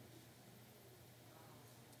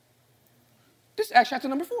 This is Acts chapter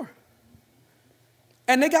number 4.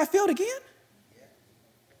 And they got filled again?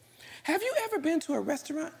 Have you ever been to a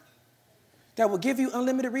restaurant that will give you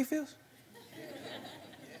unlimited refills?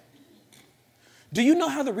 Do you know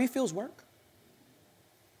how the refills work?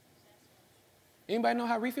 Anybody know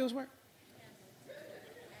how refills work?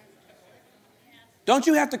 Don't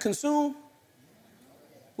you have to consume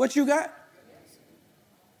what you got?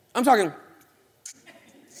 I'm talking.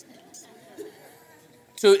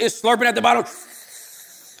 So it's slurping at the bottom,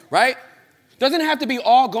 right? Doesn't it have to be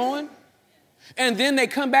all gone? And then they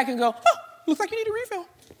come back and go, oh, looks like you need a refill.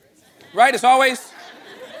 Right? It's always,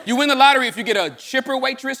 you win the lottery if you get a chipper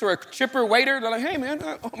waitress or a chipper waiter. They're like, hey, man,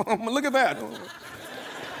 look at that.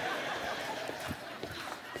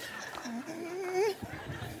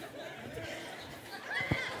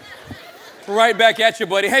 Right back at you,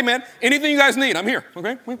 buddy. Hey, man, anything you guys need, I'm here,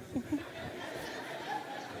 okay?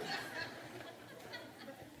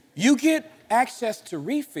 You get access to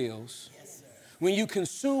refills when you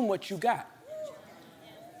consume what you got.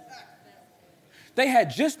 They had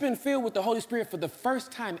just been filled with the Holy Spirit for the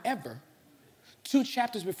first time ever 2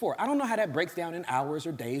 chapters before. I don't know how that breaks down in hours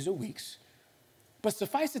or days or weeks. But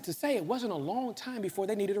suffice it to say, it wasn't a long time before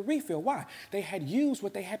they needed a refill. Why? They had used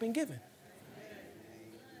what they had been given.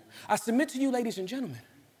 I submit to you, ladies and gentlemen,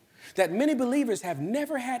 that many believers have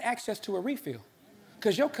never had access to a refill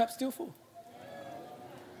because your cup's still full.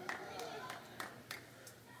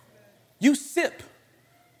 You sip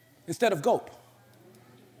instead of gulp.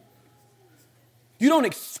 You don't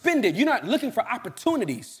expend it. You're not looking for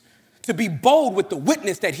opportunities to be bold with the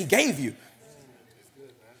witness that he gave you.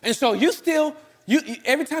 And so you still,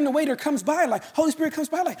 every time the waiter comes by, like Holy Spirit comes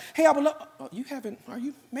by, like, hey, I would love, oh, you haven't,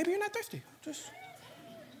 maybe you're not thirsty.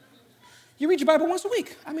 You read your Bible once a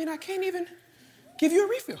week. I mean, I can't even give you a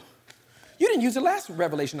refill. You didn't use the last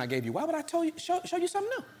revelation I gave you. Why would I show you something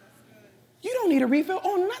new? You don't need a refill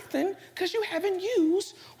on nothing because you haven't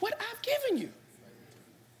used what I've given you.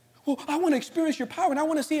 Well, I want to experience your power and I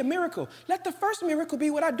want to see a miracle. Let the first miracle be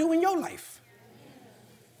what I do in your life.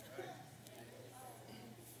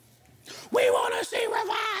 We want to see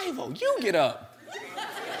revival. You get up.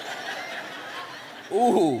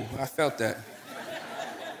 Ooh, I felt that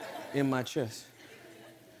in my chest.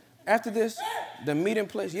 After this, the meeting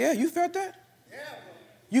place. Yeah, you felt that?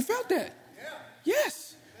 You felt that?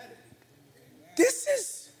 Yes.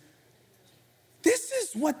 This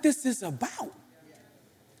is what this is about.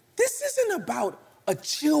 This isn't about a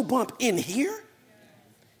chill bump in here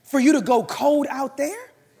for you to go cold out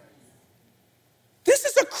there. This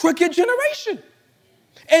is a crooked generation.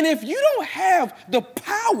 And if you don't have the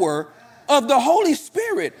power of the Holy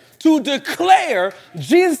Spirit to declare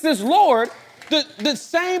Jesus is Lord, the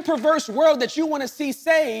same perverse world that you want to see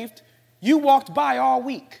saved, you walked by all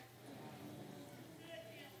week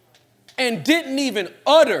and didn't even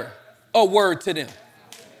utter a word to them.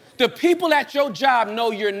 The people at your job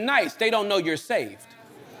know you're nice. They don't know you're saved.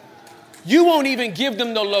 You won't even give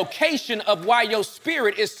them the location of why your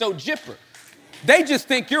spirit is so jipper. They just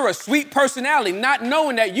think you're a sweet personality, not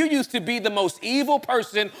knowing that you used to be the most evil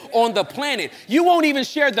person on the planet. You won't even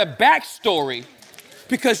share the backstory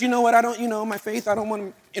because you know what? I don't, my faith, I don't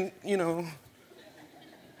want to,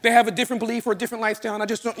 they have a different belief or a different lifestyle. And I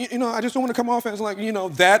just don't, I just don't want to come off as like,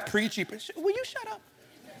 that preachy. Will you shut up?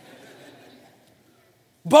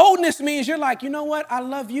 Boldness means you're like, you know what? I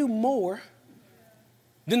love you more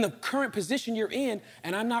than the current position you're in,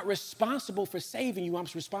 and I'm not responsible for saving you. I'm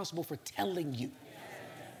responsible for telling you.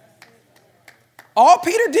 All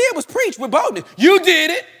Peter did was preach with boldness. You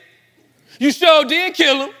did it. You sure did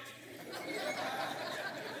kill him.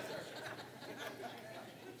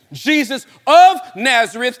 Jesus of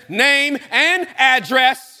Nazareth, name and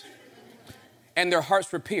address. And their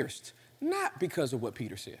hearts were pierced, not because of what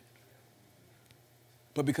Peter said,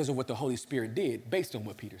 but because of what the Holy Spirit did based on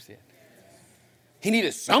what Peter said. He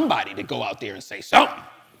needed somebody to go out there and say something.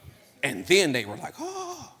 And then they were like,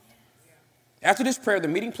 oh. After this prayer, the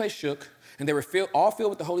meeting place shook, and they were all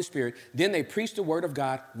filled with the Holy Spirit. Then they preached the word of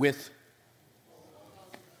God with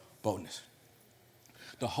boldness.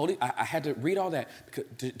 I had to read all that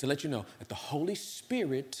to let you know that the Holy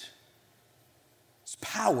Spirit's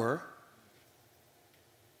power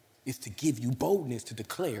is to give you boldness to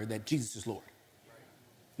declare that Jesus is Lord.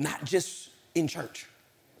 Not just in church,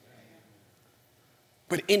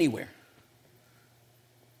 but anywhere.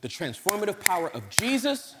 The transformative power of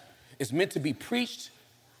Jesus is meant to be preached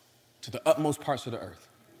to the utmost parts of the earth.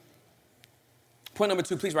 Point number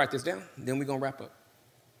 2, please write this down, then we're going to wrap up.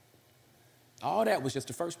 All that was just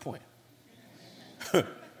the first point.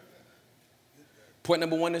 Point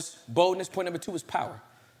number 1 is boldness. Point number 2 is power.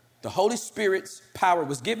 The Holy Spirit's power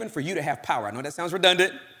was given for you to have power. I know that sounds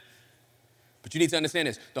redundant, but you need to understand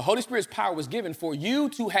this. The Holy Spirit's power was given for you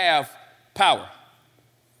to have power.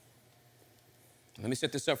 Let me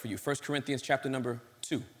set this up for you. 1 Corinthians chapter number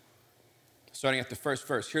 2, starting at the first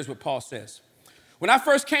verse. Here's what Paul says. When I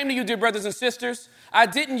first came to you, dear brothers and sisters, I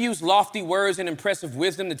didn't use lofty words and impressive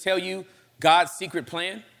wisdom to tell you God's secret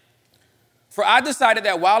plan. For I decided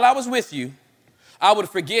that while I was with you, I would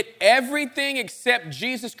forget everything except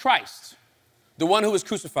Jesus Christ, the one who was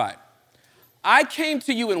crucified. I came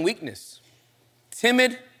to you in weakness,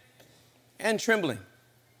 timid and trembling.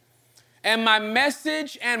 And my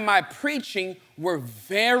message and my preaching were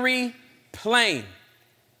very plain.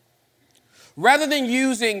 Rather than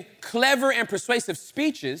using clever and persuasive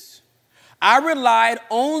speeches, I relied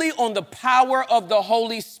only on the power of the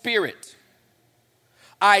Holy Spirit.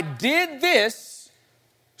 I did this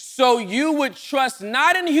so you would trust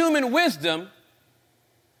not in human wisdom,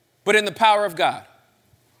 but in the power of God.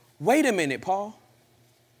 Wait a minute, Paul.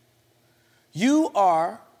 You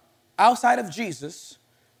are, outside of Jesus,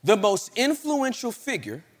 the most influential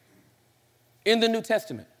figure in the New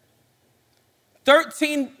Testament.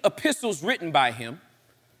 13 epistles written by him.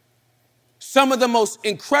 Some of the most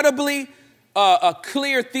incredibly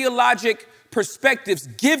clear theologic perspectives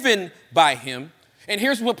given by him. And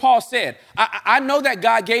here's what Paul said. I know that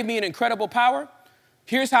God gave me an incredible power.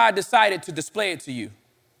 Here's how I decided to display it to you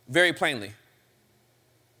very plainly.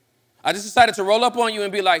 I just decided to roll up on you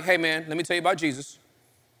and be like, hey, man, let me tell you about Jesus.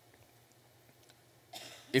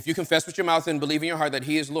 If you confess with your mouth and believe in your heart that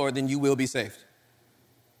he is Lord, then you will be saved.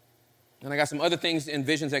 And I got some other things and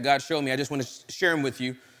visions that God showed me. I just want to share them with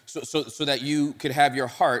you so that you could have your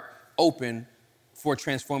heart open for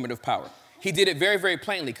transformative power. He did it very, very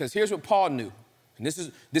plainly because here's what Paul knew. And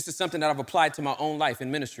this is something that I've applied to my own life in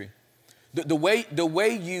ministry. The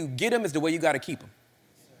way you get them is the way you got to keep them.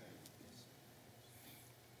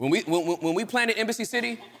 When we planted Embassy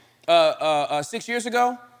City 6 years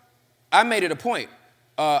ago, I made it a point.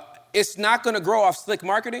 It's not going to grow off slick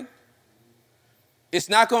marketing. It's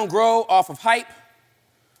not going to grow off of hype.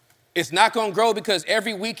 It's not going to grow because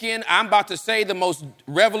every weekend I'm about to say the most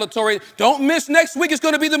revelatory, don't miss next week, it's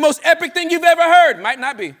going to be the most epic thing you've ever heard. Might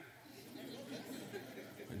not be.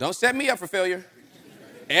 Don't set me up for failure.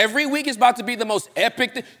 Every week is about to be the most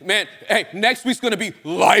epic thing. Man, hey, next week's going to be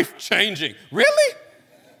life-changing. Really?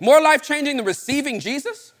 More life-changing than receiving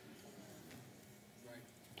Jesus?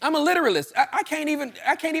 I'm a literalist. I can't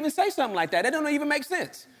even say something like that. It don't even make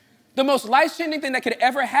sense. The most life-changing thing that could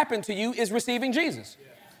ever happen to you is receiving Jesus.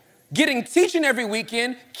 Getting teaching every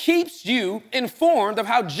weekend keeps you informed of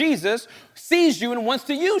how Jesus sees you and wants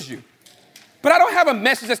to use you. But I don't have a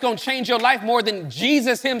message that's going to change your life more than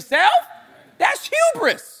Jesus himself. That's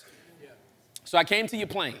hubris. So I came to you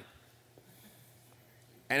plain.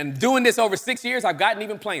 And doing this over 6 years, I've gotten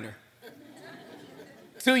even plainer.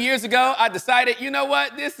 2 years ago, I decided, you know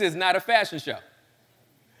what? This is not a fashion show.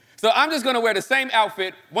 So I'm just going to wear the same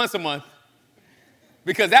outfit once a month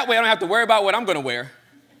because that way I don't have to worry about what I'm going to wear.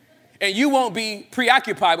 And you won't be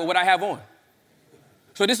preoccupied with what I have on.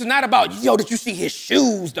 So this is not about, yo, did you see his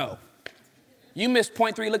shoes, though? You missed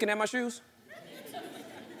point 3 looking at my shoes?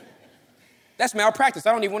 That's malpractice.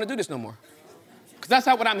 I don't even want to do this no more. Because that's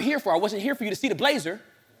not what I'm here for. I wasn't here for you to see the blazer.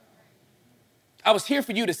 I was here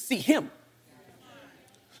for you to see him.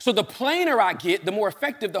 So the plainer I get, the more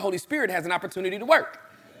effective the Holy Spirit has an opportunity to work.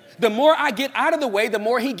 The more I get out of the way, the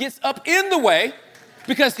more he gets up in the way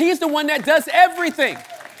because he's the one that does everything.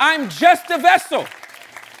 I'm just a vessel.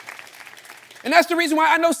 And that's the reason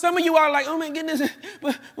why I know some of you are like, oh my goodness,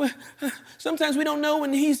 but sometimes we don't know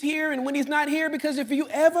when he's here and when he's not here, because if you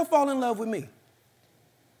ever fall in love with me,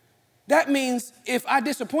 that means if I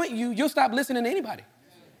disappoint you, you'll stop listening to anybody.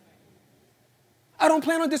 I don't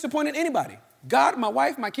plan on disappointing anybody. God, my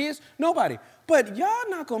wife, my kids, nobody. But y'all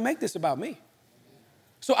not going to make this about me.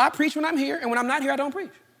 So I preach when I'm here, and when I'm not here, I don't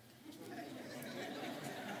preach.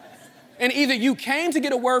 And either you came to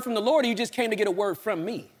get a word from the Lord or you just came to get a word from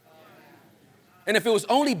me. And if it was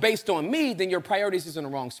only based on me, then your priorities is in the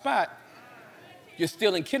wrong spot. You're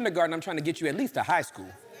still in kindergarten. I'm trying to get you at least to high school.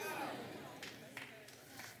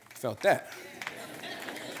 Felt that.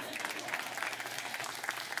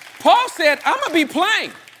 Paul said, I'm going to be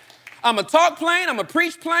plain. I'm going to talk plain. I'm going to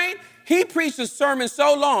preach plain. He preached a sermon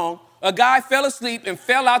so long, a guy fell asleep and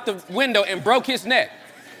fell out the window and broke his neck.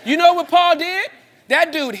 You know what Paul did?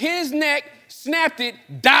 That dude, his neck snapped it,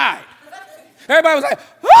 died. Everybody was like,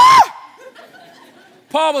 ah!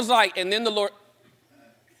 Paul was like, and then the Lord.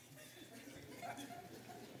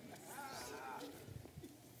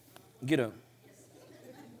 Get up.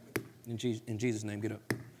 In Jesus' name, get up.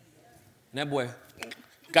 And that boy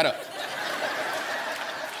got up.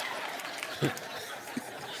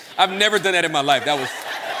 I've never done that in my life.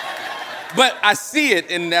 But I see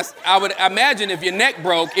it, and I would imagine if your neck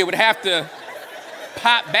broke, it would have to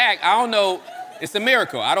pop back. I don't know. It's a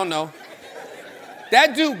miracle. I don't know.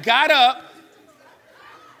 That dude got up.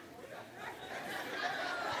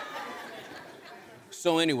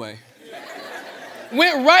 So anyway,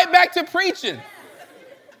 went right back to preaching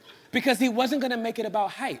because he wasn't going to make it about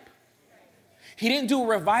hype. He didn't do a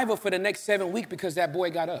revival for the next 7 weeks because that boy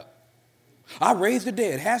got up. I raised the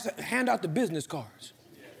dead, hand out the business cards.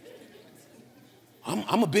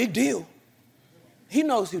 I'm a big deal. He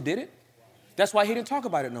knows who did it. That's why he didn't talk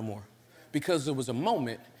about it no more, because there was a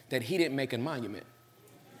moment that he didn't make a monument.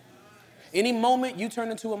 Any moment you turn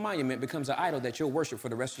into a monument becomes an idol that you'll worship for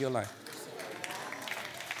the rest of your life.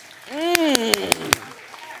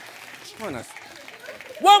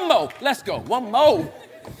 One more. Let's go. One more.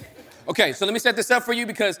 Okay, so let me set this up for you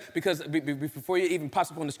because before you even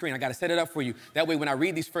pops up on the screen, I got to set it up for you. That way, when I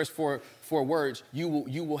read these first four words, you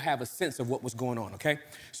will have a sense of what was going on, okay?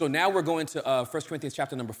 So now we're going to 1 Corinthians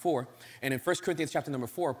chapter number 4. And in 1 Corinthians chapter number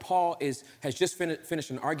 4, Paul has just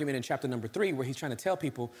finished an argument in chapter number 3 where he's trying to tell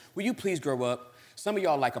people, will you please grow up? Some of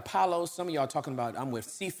y'all like Apollos. Some of y'all talking about I'm with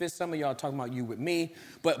Cephas. Some of y'all talking about you with me.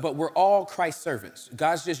 But we're all Christ's servants.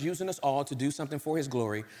 God's just using us all to do something for his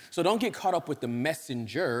glory. So don't get caught up with the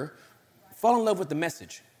messenger. Fall in love with the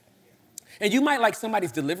message. And you might like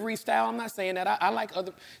somebody's delivery style. I'm not saying that. I like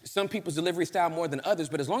some people's delivery style more than others.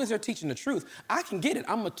 But as long as they're teaching the truth, I can get it.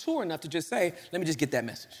 I'm mature enough to just say, let me just get that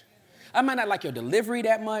message. I might not like your delivery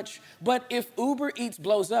that much. But if Uber Eats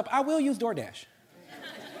blows up, I will use DoorDash.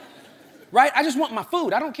 Right? I just want my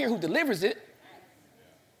food. I don't care who delivers it.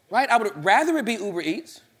 Right? I would rather it be Uber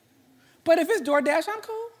Eats. But if it's DoorDash, I'm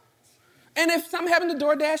cool. And if something happened to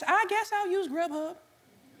DoorDash, I guess I'll use Grubhub.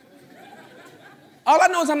 All I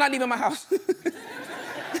know is I'm not leaving my house.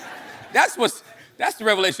 That's the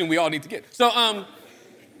revelation we all need to get. So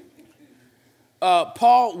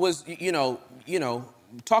Paul was,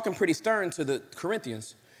 talking pretty stern to the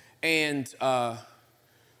Corinthians. And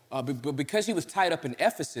but because he was tied up in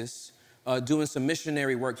Ephesus, doing some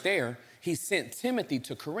missionary work there, he sent Timothy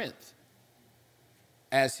to Corinth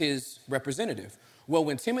as his representative. Well,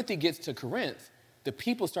 when Timothy gets to Corinth, the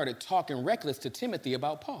people started talking reckless to Timothy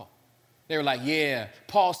about Paul. They were like, yeah,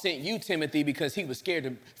 Paul sent you, Timothy, because he was scared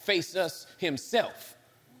to face us himself.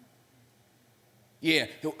 Yeah,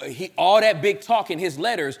 all that big talk in his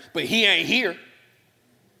letters, but he ain't here.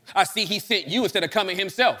 I see he sent you instead of coming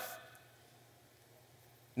himself.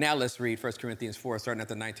 Now let's read 1 Corinthians 4, starting at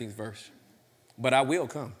the 19th verse. But I will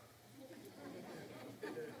come.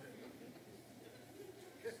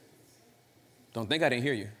 Don't think I didn't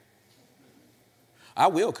hear you. I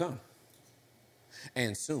will come.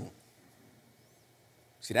 And soon.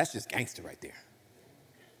 See, that's just gangster right there.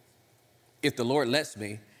 If the Lord lets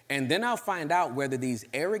me, and then I'll find out whether these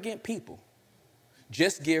arrogant people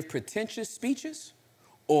just give pretentious speeches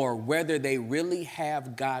or whether they really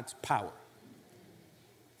have God's power.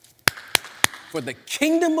 For the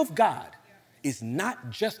kingdom of God is not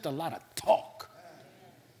just a lot of talk.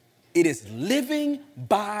 It is living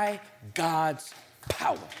by God's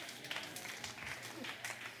power.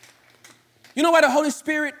 You know why the Holy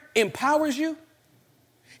Spirit empowers you?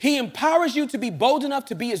 He empowers you to be bold enough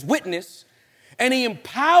to be his witness, and he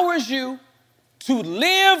empowers you to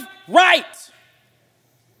live right.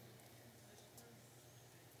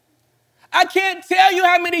 I can't tell you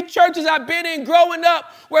how many churches I've been in growing up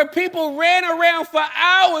where people ran around for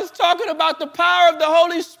hours talking about the power of the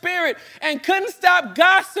Holy Spirit and couldn't stop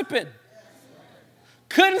gossiping,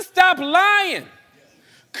 couldn't stop lying,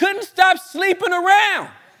 couldn't stop sleeping around.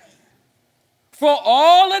 For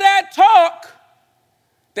all of that talk,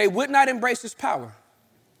 they would not embrace his power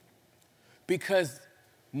because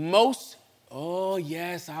most,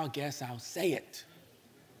 I guess I'll say it.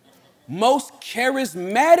 Most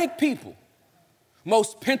charismatic people,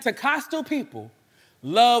 most Pentecostal people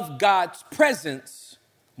love God's presence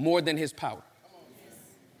more than his power.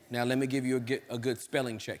 Now, let me give you a good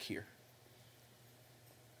spelling check here.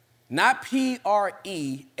 Not Presence.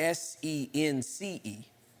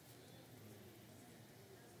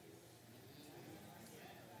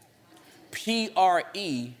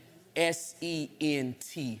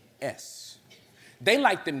 Presents. They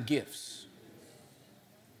like them gifts.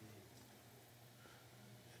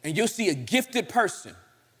 And you'll see a gifted person,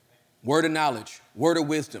 word of knowledge, word of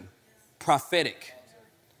wisdom, prophetic,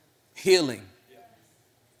 healing,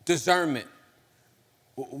 discernment,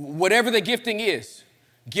 whatever the gifting is,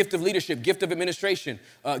 gift of leadership, gift of administration,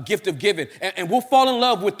 gift of giving. And we'll fall in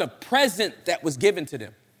love with the present that was given to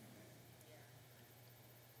them.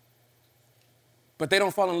 But they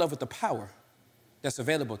don't fall in love with the power that's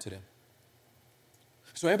available to them.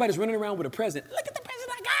 So everybody's running around with a present. Look at the present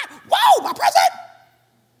I got. Whoa, my present.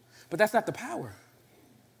 But that's not the power.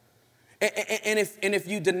 And if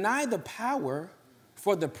you deny the power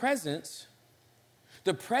for the presence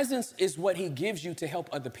is what he gives you to help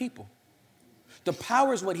other people. The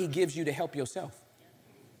power is what he gives you to help yourself.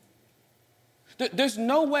 There's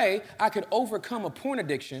no way I could overcome a porn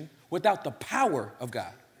addiction without the power of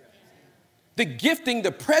God. The gifting,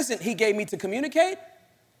 the present he gave me to communicate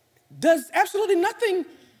does absolutely nothing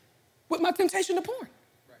with my temptation to porn.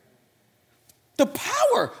 The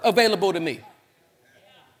power available to me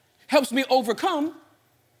helps me overcome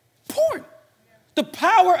porn. The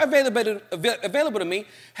power available to me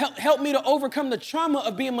helped me to overcome the trauma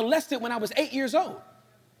of being molested when I was 8 years old.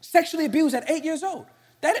 Sexually abused at 8 years old.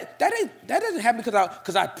 That doesn't happen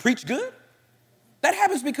because I preach good. That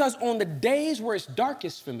happens because on the days where it's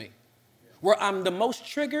darkest for me, where I'm the most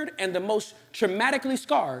triggered and the most traumatically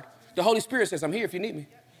scarred, the Holy Spirit says, I'm here if you need me.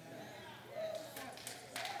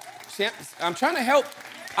 See, I'm trying to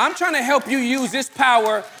help you use this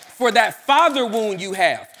power for that father wound you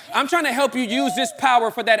have. I'm trying to help you use this power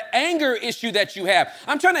for that anger issue that you have.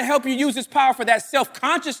 I'm trying to help you use this power for that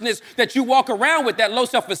self-consciousness that you walk around with, that low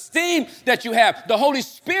self-esteem that you have. The Holy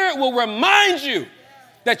Spirit will remind you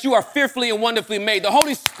that you are fearfully and wonderfully made. The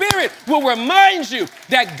Holy Spirit will remind you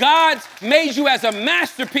that God's made you as a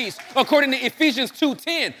masterpiece, according to Ephesians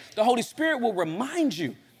 2:10. The Holy Spirit will remind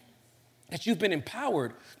you that you've been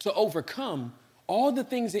empowered to overcome all the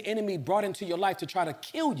things the enemy brought into your life to try to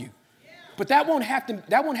kill you. But that won't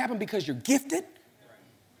happen because you're gifted.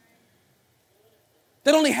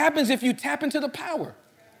 That only happens if you tap into the power.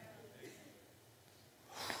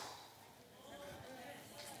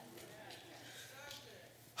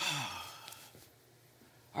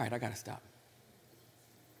 All right, I gotta stop.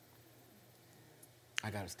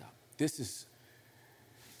 This is,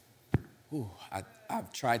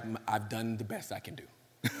 I've done the best I can do.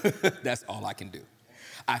 That's all I can do.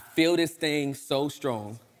 I feel this thing so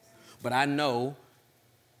strong, but I know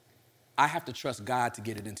I have to trust God to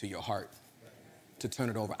get it into your heart, to turn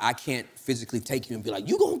it over. I can't physically take you and be like,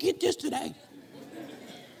 you're gonna get this today.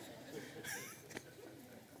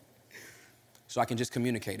 so I can just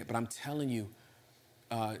communicate it. But I'm telling you,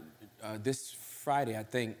 this Friday, I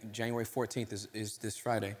think January 14th is this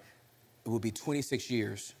Friday, it will be 26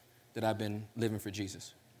 years that I've been living for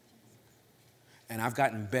Jesus. And I've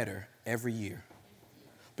gotten better every year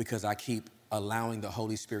because I keep allowing the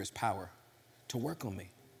Holy Spirit's power to work on me.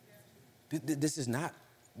 This is not,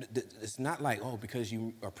 it's not like, oh, because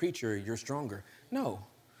you're a preacher, you're stronger. No.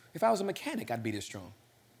 If I was a mechanic, I'd be this strong.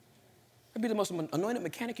 I'd be the most anointed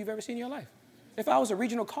mechanic you've ever seen in your life. If I was a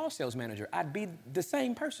regional call sales manager, I'd be the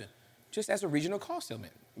same person, just as a regional call sales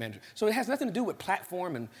manager. So it has nothing to do with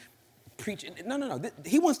platform and preaching. No.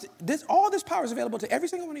 He wants to, all this power is available to every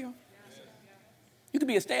single one of y'all. You could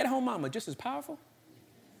be a stay-at-home mama just as powerful.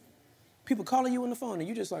 People calling you on the phone and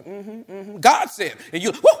you just like, God said. And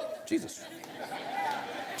you, whoo, Jesus.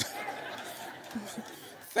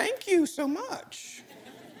 Thank you so much.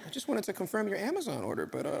 I just wanted to confirm your Amazon order,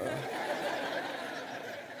 but I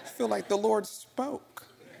feel like the Lord spoke.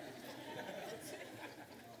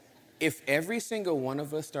 If every single one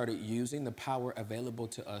of us started using the power available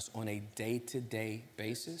to us on a day-to-day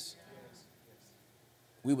basis,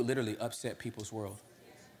 we would literally upset people's world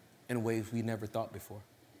in ways we never thought before.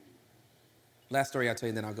 Last story I'll tell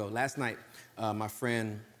you, then I'll go. Last night, my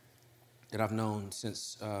friend that I've known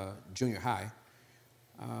since junior high,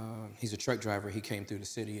 he's a truck driver. He came through the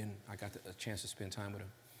city, and I got a chance to spend time with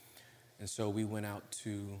him. And so we went out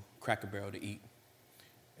to Cracker Barrel to eat.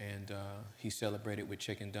 And he celebrated with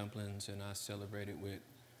chicken dumplings, and I celebrated with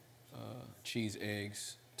cheese,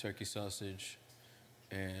 eggs, turkey sausage,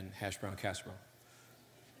 and hash brown casserole.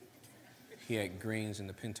 He had greens and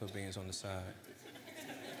the pinto beans on the side.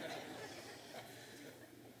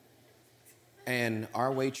 And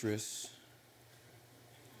our waitress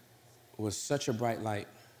was such a bright light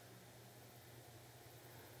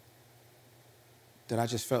that I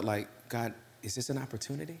just felt like, God, is this an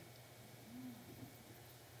opportunity?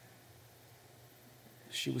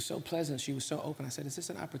 She was so pleasant. She was so open. I said, is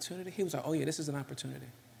this an opportunity? He was like, oh, yeah, this is an opportunity.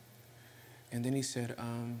 And then he said,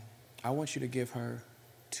 I want you to give her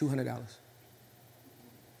 $200.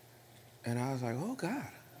 And I was like, oh, God.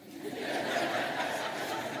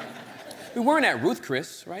 We weren't at Ruth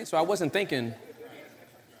Chris, right? So I wasn't thinking,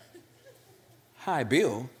 hi,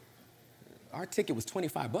 Bill. Our ticket was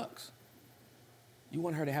 $25. You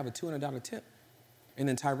want her to have a $200 tip. And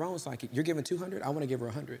then Tyrone's like, you're giving $200? I want to give her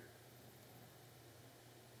 $100.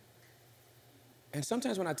 And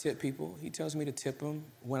sometimes when I tip people, he tells me to tip them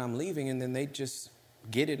when I'm leaving, and then they just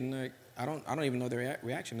get it, and like, I don't even know their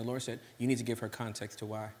reaction. The Lord said, you need to give her context to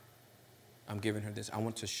why I'm giving her this. I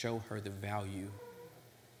want to show her the value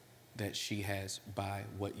that she has by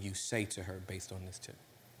what you say to her based on this tip.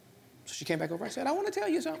 So she came back over. I said, I want to tell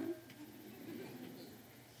you something.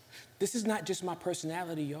 This is not just my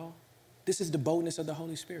personality, y'all. This is the boldness of the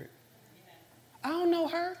Holy Spirit. I don't know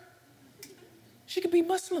her. She could be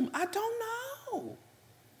Muslim. I don't know.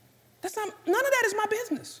 None of that is my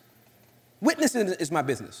business. Witnessing is my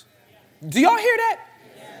business. Do y'all hear that?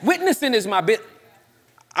 Yes. Witnessing is my business.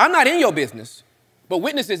 I'm not in your business, but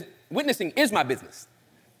witnessing is my business.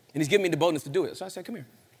 And he's giving me the boldness to do it. So I said, come here.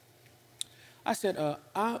 I said,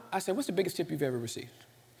 what's the biggest tip you've ever received?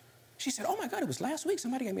 She said, oh my God, it was last week.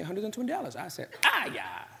 Somebody gave me $120. I said,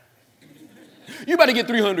 yeah. You better get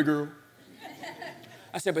 300, girl.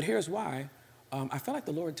 I said, but here's why. I felt like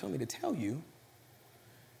the Lord told me to tell you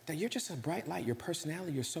that you're just a bright light. Your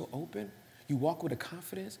personality, you're so open. You walk with a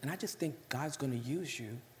confidence, and I just think God's going to use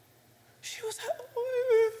you. She was like,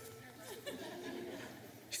 oh.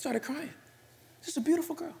 She started crying. This is a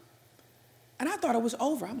beautiful girl. And I thought it was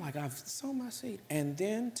over. I'm like, I've sown my seed. And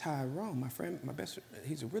then Tyrone, my friend,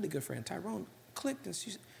 he's a really good friend. Tyrone clicked, and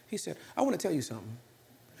he said, I want to tell you something.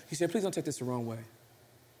 He said, please don't take this the wrong way.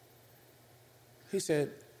 He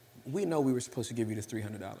said, we know we were supposed to give you this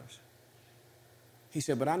 $300. He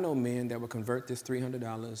said, but I know men that will convert this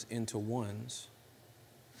 $300 into ones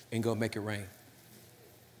and go make it rain.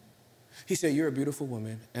 He said, you're a beautiful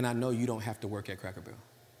woman, and I know you don't have to work at Cracker Barrel.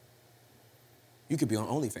 You could be on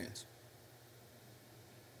OnlyFans.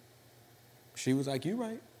 She was like, you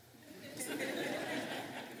right.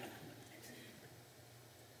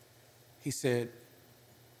 He said,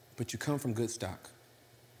 but you come from good stock.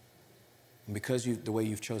 And because the way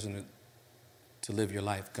you've chosen to live your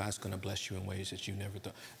life, God's going to bless you in ways that you never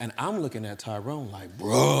thought. And I'm looking at Tyrone like,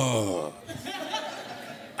 bruh,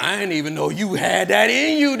 I didn't even know you had that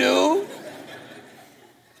in you, dude.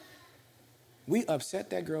 We upset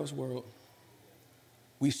that girl's world.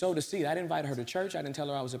 We sowed a seed. I didn't invite her to church. I didn't tell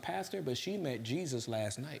her I was a pastor, but she met Jesus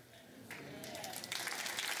last night.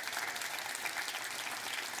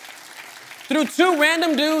 through two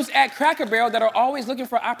random dudes at Cracker Barrel that are always looking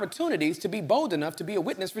for opportunities to be bold enough to be a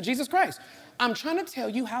witness for Jesus Christ. I'm trying to tell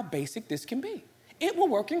you how basic this can be. It will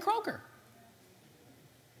work in Kroger.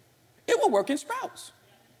 It will work in Sprouts.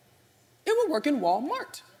 It will work in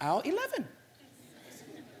Walmart, aisle 11.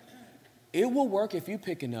 It will work if you're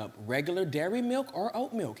picking up regular dairy milk or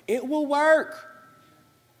oat milk. It will work.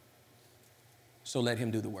 So let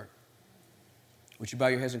him do the work. Would you bow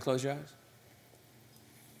your heads and close your eyes?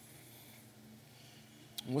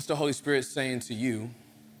 What's the Holy Spirit saying to you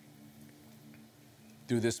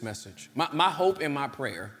through this message? My hope and my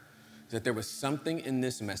prayer is that there was something in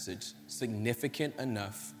this message significant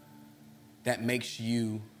enough that makes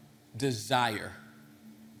you desire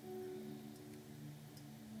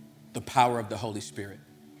the power of the Holy Spirit.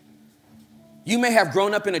 You may have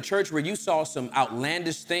grown up in a church where you saw some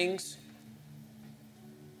outlandish things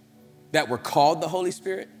that were called the Holy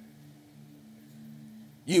Spirit.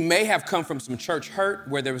 You may have come from some church hurt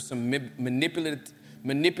where there was some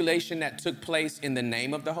manipulation that took place in the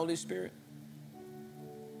name of the Holy Spirit.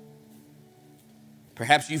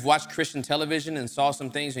 Perhaps you've watched Christian television and saw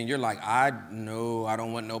some things and you're like, I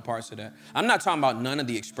don't want no parts of that. I'm not talking about none of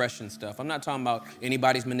the expression stuff. I'm not talking about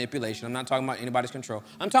anybody's manipulation. I'm not talking about anybody's control.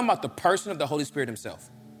 I'm talking about the person of the Holy Spirit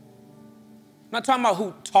himself. I'm not talking about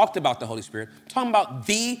who talked about the Holy Spirit. I'm talking about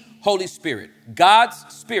the Holy Spirit, God's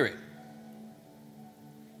Spirit.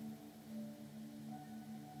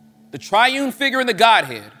 The triune figure in the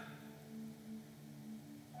Godhead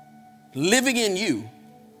living in you,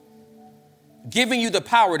 giving you the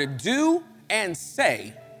power to do and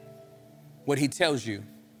say what he tells you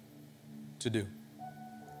to do.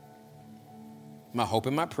 My hope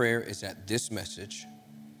and my prayer is that this message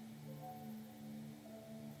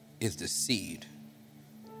is the seed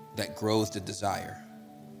that grows the desire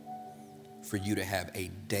for you to have a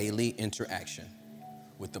daily interaction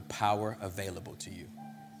with the power available to you,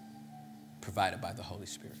 provided by the Holy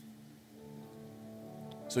Spirit.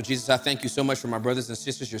 So Jesus, I thank you so much for my brothers and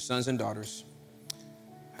sisters, your sons and daughters.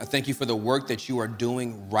 I thank you for the work that you are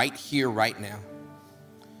doing right here, right now.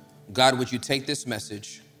 God, would you take this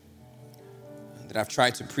message that I've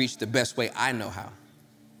tried to preach the best way I know how,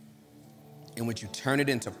 and would you turn it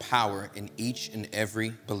into power in each and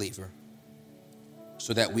every believer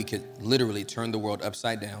so that we could literally turn the world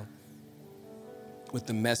upside down with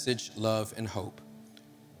the message, love, and hope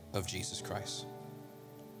of Jesus Christ.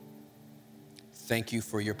 Thank you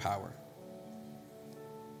for your power.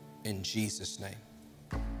 In Jesus' name.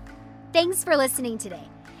 Thanks for listening today.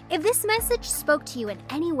 If this message spoke to you in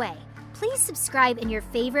any way, please subscribe in your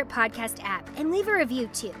favorite podcast app and leave a review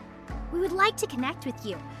too. We would like to connect with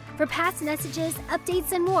you. For past messages,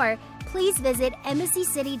 updates, and more, please visit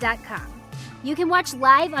embassycity.com. You can watch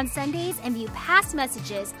live on Sundays and view past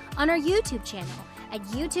messages on our YouTube channel at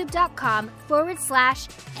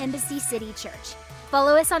youtube.com/Embassy City Church.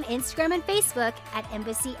 Follow us on Instagram and Facebook at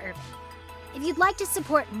Embassy Irving. If you'd like to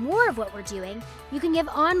support more of what we're doing, you can give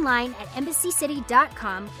online at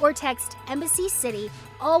embassycity.com or text Embassy City,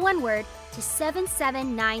 all one word, to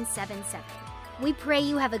 77977. We pray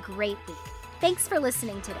you have a great week. Thanks for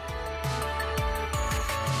listening today.